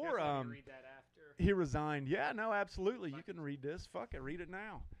before Guess let me read that after. he resigned. Yeah, no, absolutely. You can read this. Fuck it, read it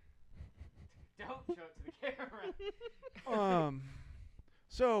now. Don't show it to the camera.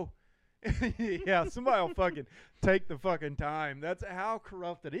 So, yeah, somebody will fucking take the fucking time. That's how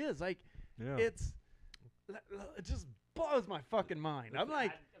corrupt it is. Like, yeah. it just blows my fucking mind. I'm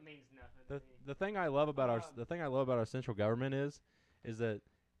like, That means nothing. The thing I love about our central government is that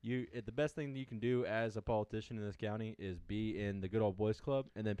the best thing that you can do as a politician in this county is be in the good old boys club,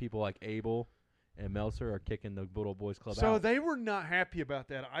 and then people like Abel and Meltzer are kicking the good old boys club so out. they were not happy about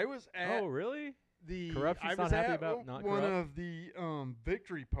that. I was at Oh, really? I Corruption's was not happy at about not one corrupt? of the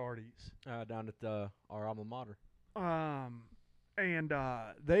victory parties. Down at our alma mater. And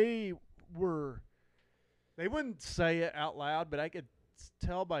they wouldn't say it out loud, but I could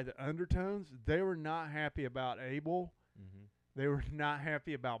tell by the undertones they were not happy about Abel. Mm-hmm. They were not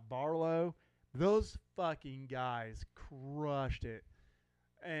happy about Barlow. Those fucking guys crushed it.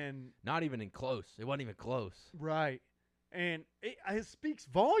 And Not even in close. It wasn't even close. right. And it speaks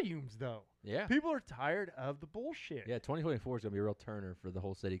volumes, though. Yeah. People are tired of the bullshit. Yeah, 2024 is going to be a real turner for the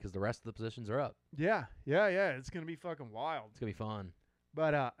whole city because the rest of the positions are up. Yeah. It's going to be fucking wild. It's going to be fun.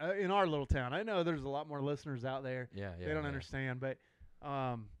 But in our little town, I know there's a lot more listeners out there. Yeah. They don't understand, but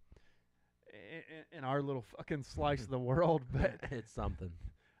in our little fucking slice of the world, but It's something.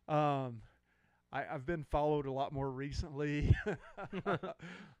 I've been followed a lot more recently.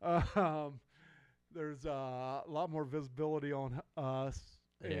 There's a lot more visibility on us.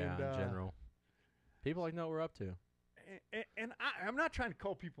 Yeah, and, in general. People like know what we're up to. And I'm not trying to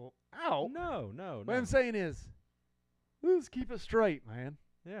call people out. No. What I'm saying is, let's keep it straight, man.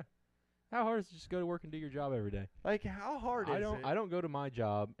 Yeah. How hard is it just go to work and do your job every day? Like, how hard is it? I don't go to my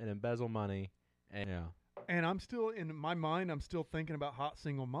job and embezzle money. And And I'm still, in my mind, I'm still thinking about hot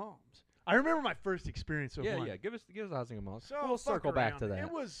single moms. I remember my first experience with one. yeah. Give us a housing amount. So we'll fuck circle back around. to that.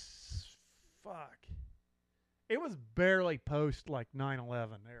 It was, it was barely post, like,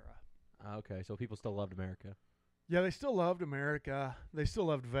 9/11 era. Okay, so people still loved America. Yeah, they still loved America. They still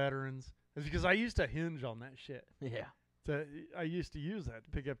loved veterans. It's because I used to hinge on that shit. Yeah. So I used to use that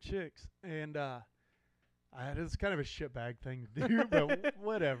to pick up chicks. And it's kind of a shitbag thing to do, but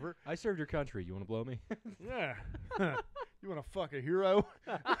whatever. I served your country. You want to blow me? Yeah. You want to fuck a hero?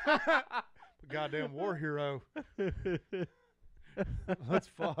 Goddamn war hero. Let's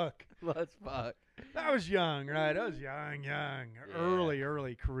fuck. Let's fuck. I was young, right? I was young. Yeah.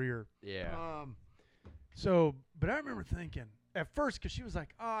 Early career. Yeah. But I remember thinking at first, because she was like,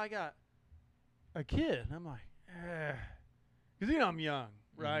 "Oh, I got a kid," and I'm like, because I'm young,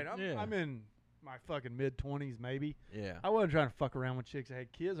 right? Yeah. I'm in my fucking mid-20s, maybe. Yeah. I wasn't trying to fuck around with chicks that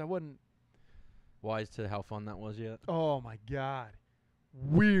had kids. I wasn't. Wise to how fun that was yet? Oh my god,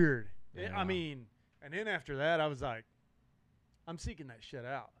 weird. Yeah. I mean, and then after that, I was like, I'm seeking that shit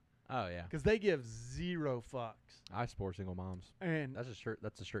out Oh yeah. because they give zero fucks. I support single moms. And That's a shirt.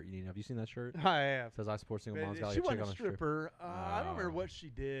 That's a shirt you need. Have you seen that shirt? I have. It says I support single But moms. Got she like a chick wasn't on a a strip. stripper. I don't remember Oh. what she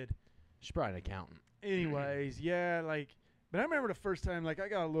did. She's probably an accountant. Anyways, yeah, like, but I remember the first time, like, I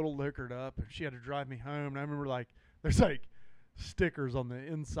got a little liquored up, and she had to drive me home, and I remember, like, there's, like, stickers on the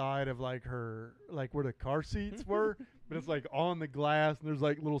inside of, like, her, like, where the car seats were, but it's, like, on the glass, and there's,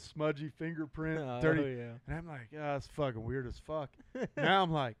 like, little smudgy fingerprint, dirty, Oh yeah. and I'm like, that's fucking weird as fuck. Now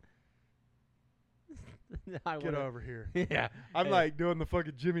I'm like, I get wanna- over here. Yeah. I'm Hey. like doing the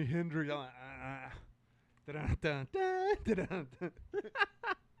fucking Jimi Hendrix. I'm like, da-dun, dun, dun, da-dun, dun.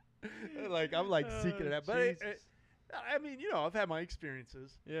 Like, I'm like seeking it out. But Jesus. I mean, I've had my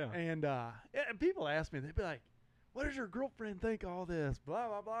experiences. Yeah. And people ask me, they'd be like, what does your girlfriend think of all this? Blah,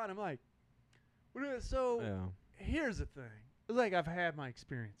 blah, blah. And I'm like, so Yeah. here's the thing. It's like I've had my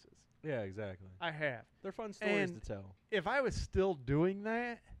experiences. Yeah. Exactly. I have. They're fun stories And to tell. If I was still doing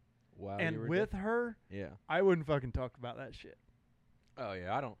that Wow. and with her, Yeah. I wouldn't fucking talk about that shit. Oh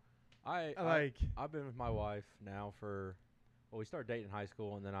yeah. I don't. I've been with my wife now for. Well, we started dating in high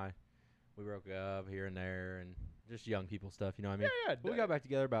school, and then we broke up here and there, and just young people stuff. You know what I mean? Yeah, But we got back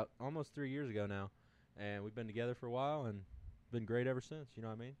together about almost 3 years ago now, and we've been together for a while, and been great ever since. You know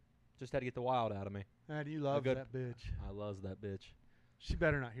what I mean? Just had to get the wild out of me. Man, you love good- that bitch. I loves that bitch. She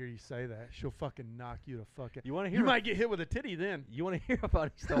better not hear you say that. She'll fucking knock you to fucking. You want to hear? You might get hit with a titty then. You want to hear a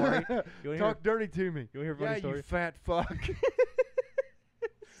funny story? You wanna Talk dirty to me. You want to hear a Yeah, funny story? you fat fuck.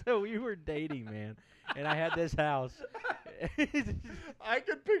 So we were dating, man, and I had this house. I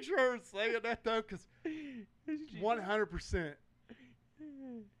could picture her saying that though, because 100%.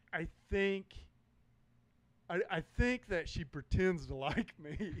 I think I think that she pretends to like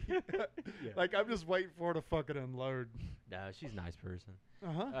me. Yeah. Like I'm just waiting for her to fucking unload. No, she's a nice person.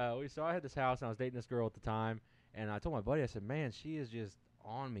 Uh-huh. So I had this house, and I was dating this girl at the time, and I told my buddy, I said, man, she is just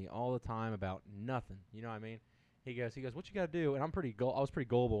on me all the time about nothing. You know what I mean? He goes, what you got to do? And I was pretty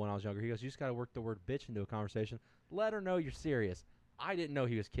gullible when I was younger. He goes, you just got to work the word bitch into a conversation. Let her know you're serious. I didn't know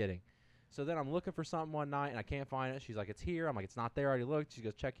he was kidding. So then I'm looking for something one night, and I can't find it. She's like, it's here. I'm like, it's not there. I already looked. She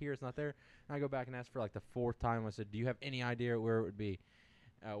goes, check here. It's not there. And I go back and ask for like the 4th time. I said, do you have any idea where it would be?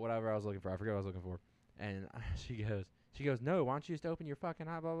 Whatever I was looking for. I forget what I was looking for. And she goes, no, why don't you just open your fucking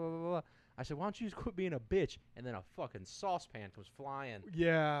eye, blah, blah, blah, blah. I said, why don't you just quit being a bitch? And then a fucking saucepan was flying.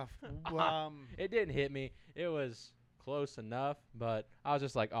 Yeah. It didn't hit me. It was close enough, but I was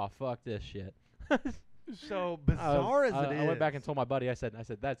just like, oh, fuck this shit. So bizarre as it is. I went back and told my buddy, I said,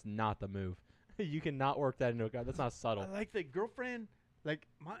 that's not the move. You cannot work that into a guy. That's not subtle. I like the girlfriend. Like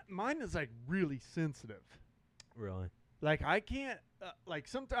mine is like really sensitive. Really? Like I can't. Like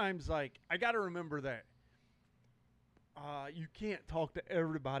sometimes, like I got to remember that. You can't talk to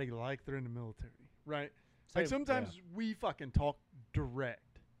everybody like they're in the military, right? Like sometimes we fucking talk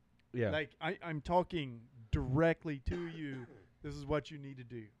direct. Yeah. Like I'm talking directly to you. This is what you need to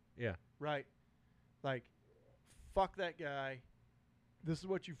do. Yeah. Right. Like, fuck that guy. This is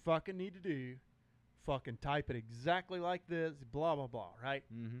what you fucking need to do. Fucking type it exactly like this. Blah blah blah. Right.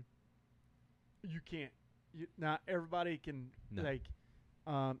 Mm-hmm. You can't. Not everybody can. No. Like,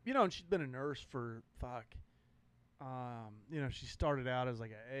 and she's been a nurse for fuck. She started out as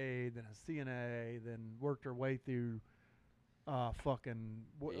like an A, then a CNA, then worked her way through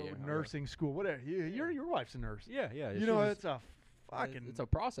nursing school. Whatever. Your wife's a nurse. Yeah, yeah. It's a fucking. It's a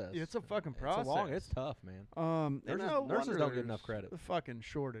process. It's a fucking process. It's tough, man. Nurses don't get enough credit. The fucking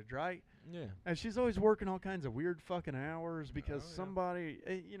shortage, right? Yeah. And she's always working all kinds of weird fucking hours because somebody,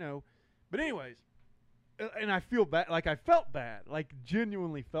 But anyways, and I feel bad. Like I felt bad. Like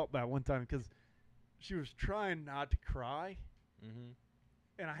genuinely felt bad one time because she was trying not to cry. Mm-hmm.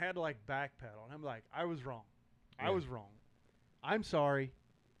 And I had to like backpedal. And I'm like, I was wrong. Yeah. I was wrong. I'm sorry.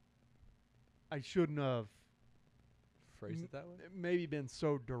 I shouldn't have phrased it that way. Maybe been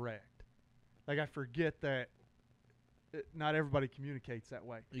so direct. Like I forget that not everybody communicates that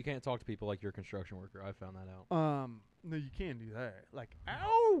way. You can't talk to people like you're a construction worker. I found that out. No, you can't do that. Like,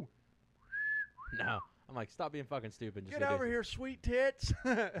 ow! No. I'm like, stop being fucking stupid. Just Get over here, sweet tits.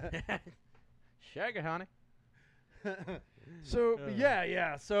 Shag it, honey. So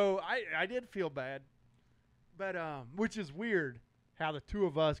yeah. So I did feel bad, but which is weird how the two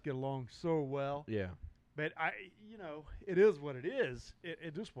of us get along so well. Yeah. But it is what it is.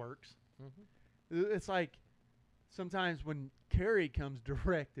 It just works. Mm-hmm. It's like sometimes when Carrie comes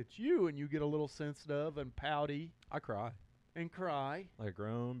direct at you and you get a little sensitive and pouty. I cry. And cry. Like a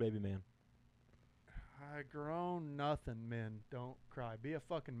grown baby man. Grown nothing men don't cry. Be a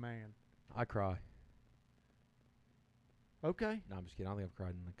fucking man. I cry. Okay. No, I'm just kidding. I don't think I've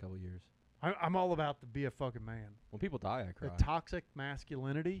cried in a couple years. I'm all about the be a fucking man. When people die, I cry. The toxic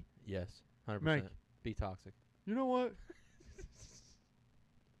masculinity. Yes, 100%. Mike, be toxic. You know what?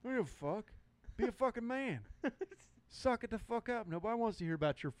 I don't give a fuck. Be a fucking man. Suck it the fuck up. Nobody wants to hear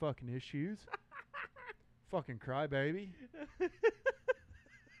about your fucking issues. Fucking cry, baby.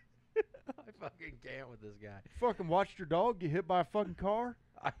 I fucking can't with this guy. Fucking watched your dog get hit by a fucking car.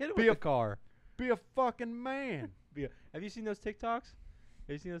 I hit him with a car. Be a fucking man. Have you seen those TikToks? Have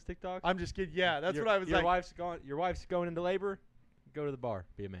you seen those TikToks? I'm just kidding. Yeah, that's what I was your like. Your wife's going into labor. Go to the bar.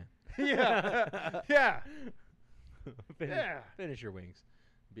 Be a man. Yeah. Yeah. Finish your wings.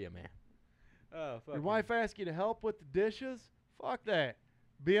 Be a man. Oh, fuck. Your wife asks you to help with the dishes? Fuck that.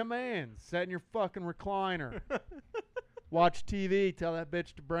 Be a man. Sit in your fucking recliner. Watch TV. Tell that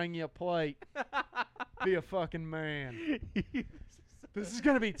bitch to bring you a plate. Be a fucking man. This is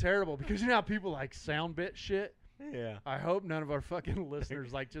going to be terrible because you know how people like sound bit shit? Yeah. I hope none of our fucking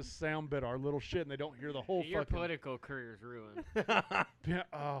listeners like just sound bit our little shit and they don't hear the whole Your fucking... political career's ruined.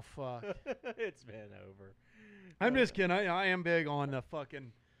 Oh, fuck. It's been over. I'm just kidding. I am big on the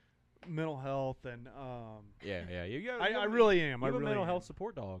fucking mental health and... Yeah. I really am. You have a mental am. health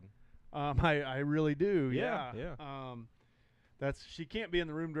support dog. I really do. Yeah. Yeah. She can't be in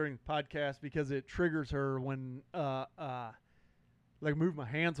the room during the podcast because it triggers her when like move my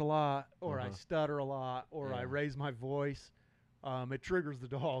hands a lot or I stutter a lot or I raise my voice. It triggers the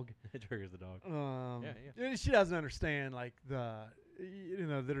dog. It triggers the dog. And she doesn't understand like that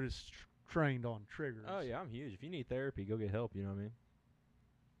it is trained on triggers. Oh yeah, I'm huge. If you need therapy, go get help. You know what I mean?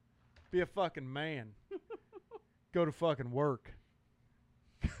 Be a fucking man. Go to fucking work.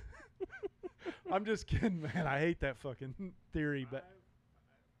 I'm just kidding, man. I hate that fucking theory, but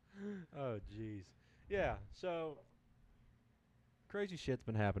oh jeez. Yeah, so crazy shit's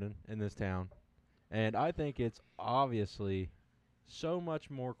been happening in this town. And I think it's obviously so much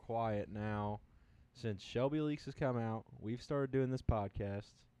more quiet now since Shelby Leaks has come out. We've started doing this podcast.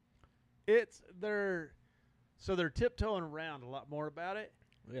 They're tiptoeing around a lot more about it,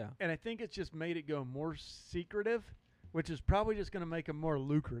 Yeah. and I think it's just made it go more secretive, which is probably just going to make them more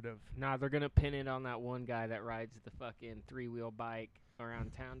lucrative. Nah, they're gonna pin it on that one guy that rides the fucking 3-wheel bike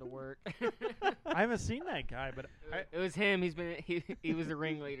around town to work. I haven't seen that guy, but It was him. He was the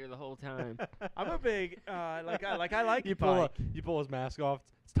ringleader the whole time. I'm a big I like You the pull bike. you pull his mask off.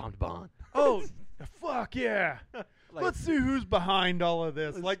 It's Tom DeBond. Oh, fuck yeah! Like- Let's see who's behind all of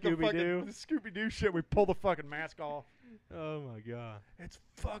this. Like Like the Scooby-Doo. fucking Scooby-Doo shit. We pull the fucking mask off. Oh my god. It's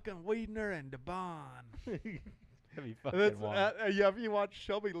fucking Wiedner and DeBond. That'd be fucking That's, wild. yeah, if you watch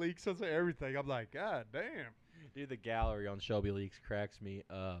Shelby Leaks, that's everything. I'm like, God damn. Dude, the gallery on Shelby Leaks cracks me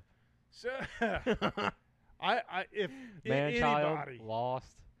up. So, if Man, child, anybody,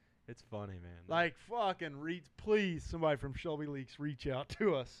 lost. It's funny, man. like fucking please, somebody from Shelby Leaks reach out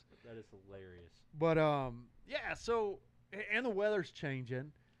to us. that is hilarious. But yeah. So, and the weather's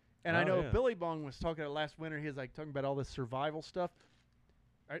changing, and I Oh, know yeah. Billy Bong was talking about last winter. He was like talking about all this survival stuff.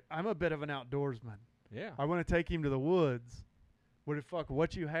 I'm a bit of an outdoorsman. Yeah. I want to take him to the woods.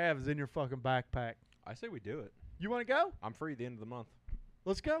 What you have is in your fucking backpack. I say we do it. You want to go? I'm free at the end of the month.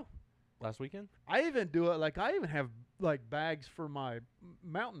 Let's go. Last weekend? I even do it. Like I even have like bags for my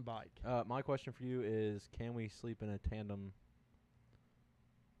mountain bike. My question for you is, can we sleep in a tandem?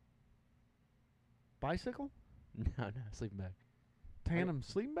 Bicycle? No, sleeping bag. Tandem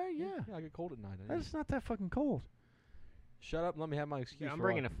sleeping bag? Yeah. I get cold at night. That's not that fucking cold. Shut up. Let me have my excuse. Yeah, I'm for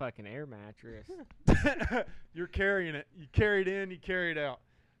bringing all- a fucking air mattress. You're carrying it. You carry it in, you carry it out.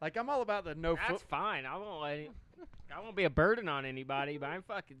 Like I'm all about the no That's foot. fine. I won't be a burden on anybody, but I'm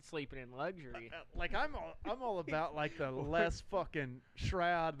fucking sleeping in luxury. Like I'm all about like the less fucking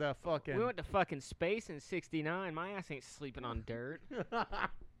shroud, the fucking. We went to fucking space in '69. My ass ain't sleeping on dirt.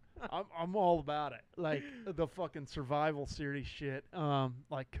 I'm all about it. Like the fucking survival series shit.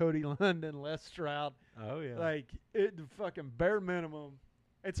 Like Cody London, Les Stroud. Oh yeah. Like the fucking bare minimum.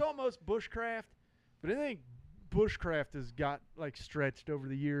 It's almost bushcraft, but I think bushcraft has got like stretched over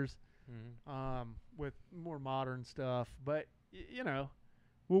the years with more modern stuff. But you know,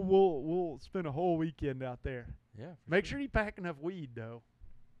 we'll spend a whole weekend out there. Yeah. Make sure you pack enough weed though.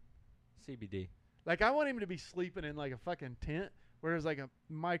 CBD. Like I want him to be sleeping in like a fucking tent where there's like a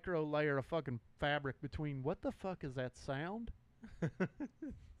micro layer of fucking fabric between what the fuck is that sound?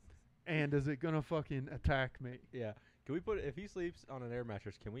 And is it gonna fucking attack me? Yeah. Can we put if he sleeps on an air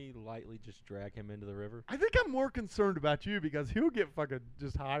mattress? Can we lightly just drag him into the river? I think I'm more concerned about you because he'll get fucking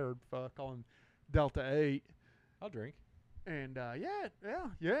just hired fuck on Delta 8. I'll drink. And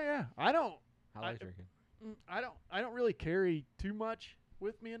yeah. I don't I like drinking. I don't really carry too much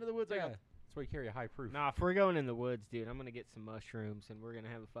with me into the woods. I Yeah. got That's why you carry a high proof. Nah, if we're going in the woods, dude, I'm gonna get some mushrooms and we're gonna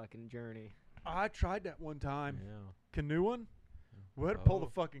have a fucking journey. I tried that one time. Yeah. Canoeing. We had to pull the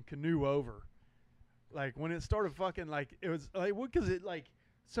Oh. fucking canoe over. Like when it started fucking like it was like because it like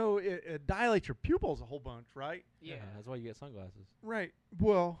so it dilates your pupils a whole bunch, right? Yeah. That's why you get sunglasses. Right.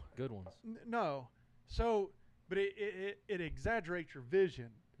 Well, Good ones. no. So, but it exaggerates your vision.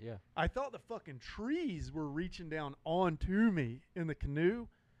 Yeah. I thought the fucking trees were reaching down onto me in the canoe,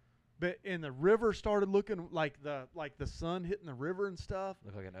 but in the river started looking like the sun hitting the river and stuff.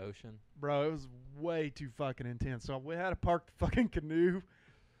 Look like an ocean. Bro, it was way too fucking intense. So we had to park the fucking canoe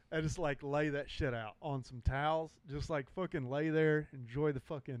and just like lay that shit out on some towels. Just like fucking lay there, enjoy the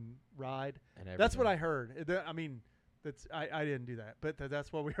fucking ride. And That's what I everything. heard. I mean, I didn't do that, but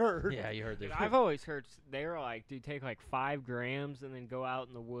that's what we heard. Yeah, you heard this. Dude, I've always heard they were like, dude, take like 5 grams and then go out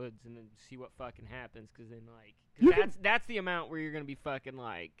in the woods and then see what fucking happens. Because then like, You that's the amount where you're gonna be fucking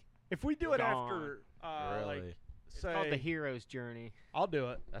like. If we do it Gone. after, really. like, It's called the say, hero's journey. I'll do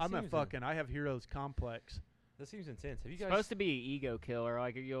it. That I'm a seems fucking. I have heroes complex. That seems intense. Have you It's guys? supposed to be an ego killer.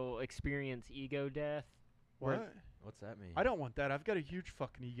 Like you'll experience ego death. Where- What? What's that mean? I don't want that. I've got a huge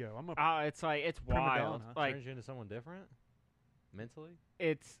fucking ego. I'm a. It's like it's Prima wild. donna. Like Turns you into someone different, mentally.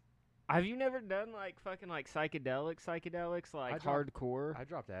 it's. Have you never done like fucking like psychedelics like I dropped- hardcore? I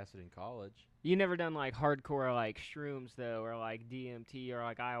dropped acid in college. You never done like hardcore like shrooms though, or like DMT or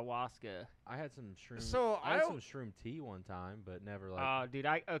like ayahuasca. I had some shroom. So I had I some shroom tea one time, but never like. Oh, dude,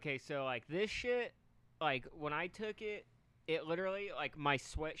 okay, so like this shit, like when I took it, it literally like my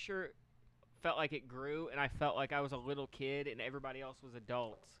sweatshirt felt like it grew, and I felt like I was a little kid, and everybody else was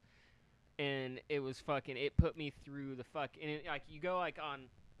adults, and it was fucking. It put me through the fuck, and like you go like on.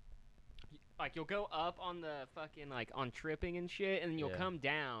 Like you'll go up on the fucking like on tripping and shit, and then you'll Yeah. come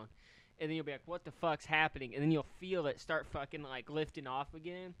down, and then you'll be like, what the fuck's happening? And then you'll feel it start fucking like lifting off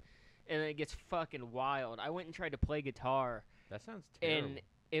again, and then it gets fucking wild. I went and tried to play guitar, That sounds terrible. and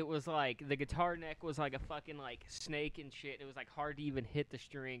it was like the guitar neck was like a fucking like snake and shit. It was like hard to even hit the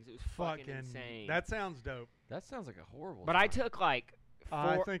strings. It was fucking insane. That sounds dope. That sounds like a horrible. But I took like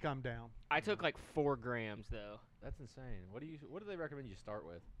I 4. think I'm down. I took like 4 grams though, That's insane. What do they recommend you start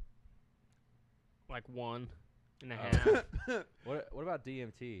with? like 1.5. What about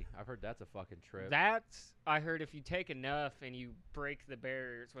DMT? I've heard that's a fucking trip. That's, I heard, if you take enough and you break the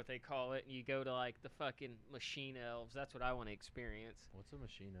barriers, what they call it, and you go to like the fucking machine elves. That's what I want to experience. What's a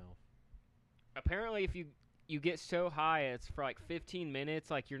machine elf? Apparently, if you get so high, it's for like 15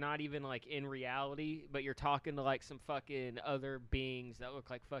 minutes, like you're not even like in reality, but you're talking to like some fucking other beings that look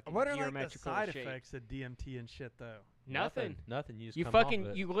like fucking What are like the geometrical side shape. effects of DMT and shit though? Nothing. Nothing. You just You come off fucking,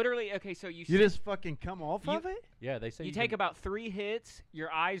 of it. you literally, okay, so you You just fucking come off You- of it? Yeah, they say you take can- about 3 hits, your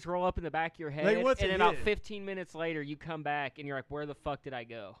eyes roll up in the back of your head, Like, what's and a then about hit? 15 minutes later, you come back and you're like, where the fuck did I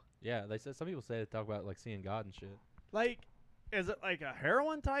go? Yeah, they said some people say they talk about like seeing God and shit. Like, is it like a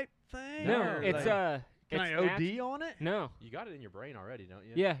heroin type thing? No, or it's like, Can it's I OD on it? No. You got it in your brain already, don't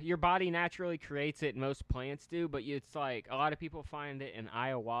you? Yeah, your body naturally creates it. Most plants do, but it's like a lot of people find it in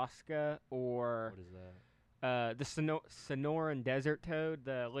ayahuasca or What is that? the Sonoran desert toad,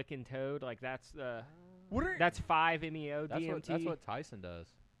 the licking toad. Like that's What are that's 5-MeO DMT. That's what Tyson does.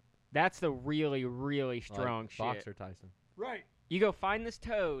 That's the really really strong like shit. Boxer Tyson. right? You go find this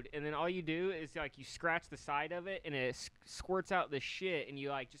toad, and then all you do is like you scratch the side of it, and it squirts out the shit, and you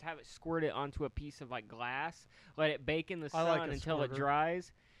like just have it squirt it onto a piece of like glass, let it bake in the I sun like a until it squirter.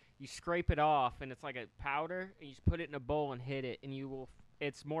 dries. You scrape it off, and it's like a powder, and you just put it in a bowl and hit it, and you will.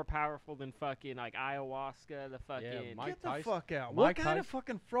 It's more powerful than fucking like ayahuasca. The fucking Mike Get the Tyson- fuck out! Mike What kind of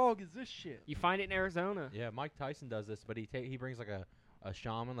fucking frog is this shit? you find it in Arizona. Yeah, Mike Tyson does this, but he brings like a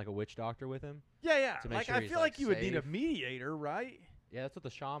shaman, like a witch doctor with him. Yeah, yeah. To make Like sure I he's, feel like, like you would need a safe. mediator, right? Yeah, that's what the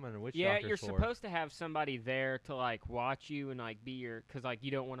shaman and witch Yeah, doctor's you're for. supposed to have somebody there to like watch you and like be your, cause like you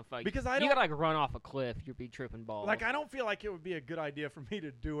don't want to fuck. Because I you don't gotta like run off a cliff. You'd be tripping balls. like. I don't feel like it would be a good idea for me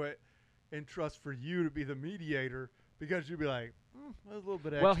to do it and trust for you to be the mediator because you'd be like, there's a little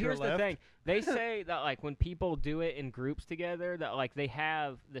bit extra Well, here's left. the thing. They say that like when people do it in groups together, that like they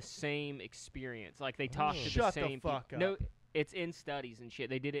have the same experience. Like they talk to Shut the the same fuck people. No, up. it's in studies and shit.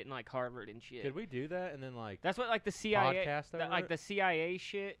 They did it in like Harvard and shit. Could we do that and then like That's what like the CIA, podcast over like it? the CIA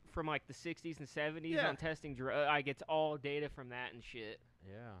shit from like the 60s and 70s Yeah. on testing drugs. Like it's all data from that and shit.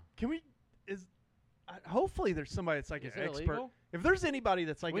 Yeah. Can we? Hopefully there's somebody that's like Is an it expert. illegal? If there's anybody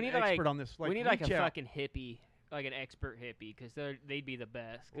that's like We an need, like- expert on this, like we need like a reach out. fucking hippie, like an expert hippie, because they'd be the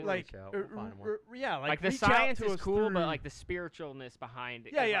best. 'Cause, We'll like reach out. We'll find one. yeah, like the reach out science to is us cool, through- but like the spiritualness behind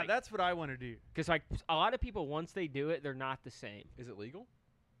it. yeah, 'cause, yeah, like, that's what I want to do. because like a lot of people once they do it, they're not the same. Is it legal?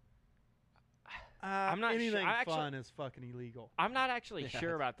 I'm not sure. anything I actually- fun is fucking illegal. I'm not actually Yeah, sure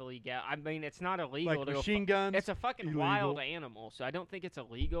it's- about the legal. I mean, it's not illegal. Like to go machine guns. It's a fucking illegal. wild animal, so I don't think it's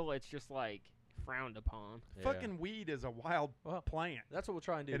illegal. It's just like frowned upon. Yeah. Fucking weed is a wild Well, plant, That's what we'll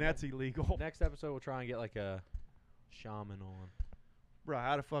try and do. and that's illegal. Next episode, we'll try and get like a shaman on. Bro,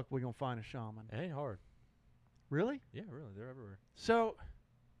 how the fuck we gonna find a shaman? It ain't hard. Really? Yeah, really, they're everywhere. So,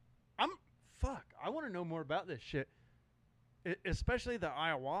 I want to know more about this shit, especially the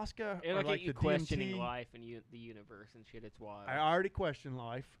ayahuasca It'll or like get you the questioning DMT. life and the universe and shit. It's wild. I already question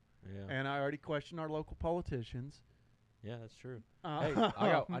life, Yeah, and I already question our local politicians. yeah, that's true. Uh,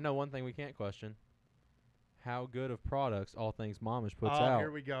 Hey, I know one thing we can't question: how good of products All Things Momish puts oh, out.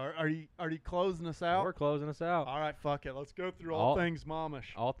 here we go. Are you closing us out? We're closing us out. All right, fuck it. Let's go through all things momish.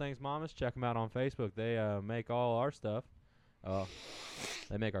 All Things Momish. Check them out on Facebook. They make all our stuff.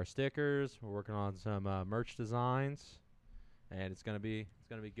 They make our stickers. We're working on some merch designs, and it's gonna be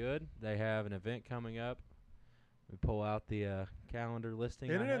good. They have an event coming up. We pull out the calendar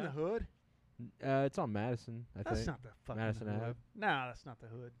listing. Isn't I it in the have. hood? It's on Madison, I That's think. not the fucking Madison hood. Ave. Nah, that's not the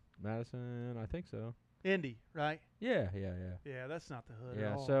hood. Madison, I think so. Indy, right? Yeah. Yeah, that's not the hood. at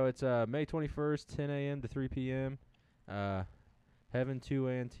Yeah, all. so it's May 21st, 10 a.m. to 3 p.m. Heaven 2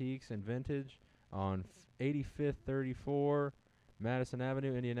 Antiques and Vintage on 85th 34 Madison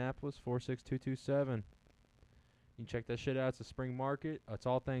Avenue, Indianapolis 46227. You can check that shit out. It's a spring market. It's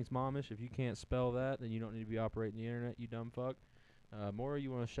All Things Momish. If you can't spell that, then you don't need to be operating the internet, you dumb fuck. Maura,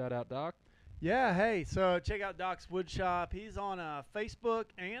 you want to shout out Doc? Yeah, hey, so check out Doc's Wood Shop. He's on Facebook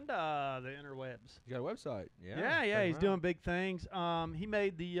and the interwebs. You got a website? Yeah, check him he's out. doing big things. He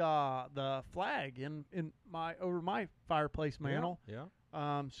made the flag in over my fireplace mantle.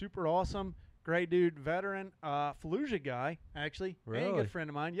 Yeah. Super awesome. Great dude, veteran, Fallujah guy, actually. And a Really? good friend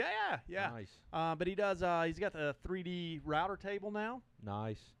of mine. Yeah. Nice. But he does, he's got the 3D router table now.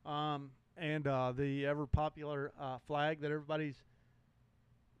 Nice. And the ever popular flag that everybody's,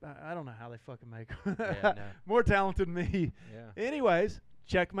 I don't know how they fucking make Yeah, no. more talented than me. Yeah. Anyways,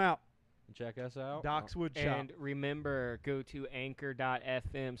 check them out. Check us out. Doc's Wood Shop. And remember, go to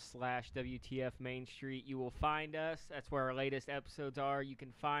anchor.fm/WTF Main Street. You will find us. That's where our latest episodes are. You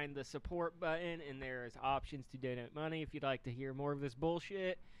can find the support button, and there is options to donate money if you'd like to hear more of this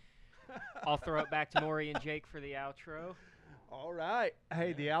bullshit. I'll throw it back to Maury and Jake for the outro. All right.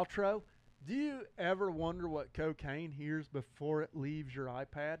 Hey, the outro. Do you ever wonder what cocaine hears before it leaves your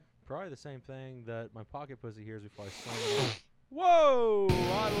iPad? Probably the same thing that my pocket pussy hears before I slam it on. Whoa!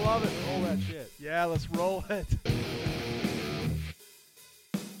 I love it. Roll that shit. Yeah, let's roll it.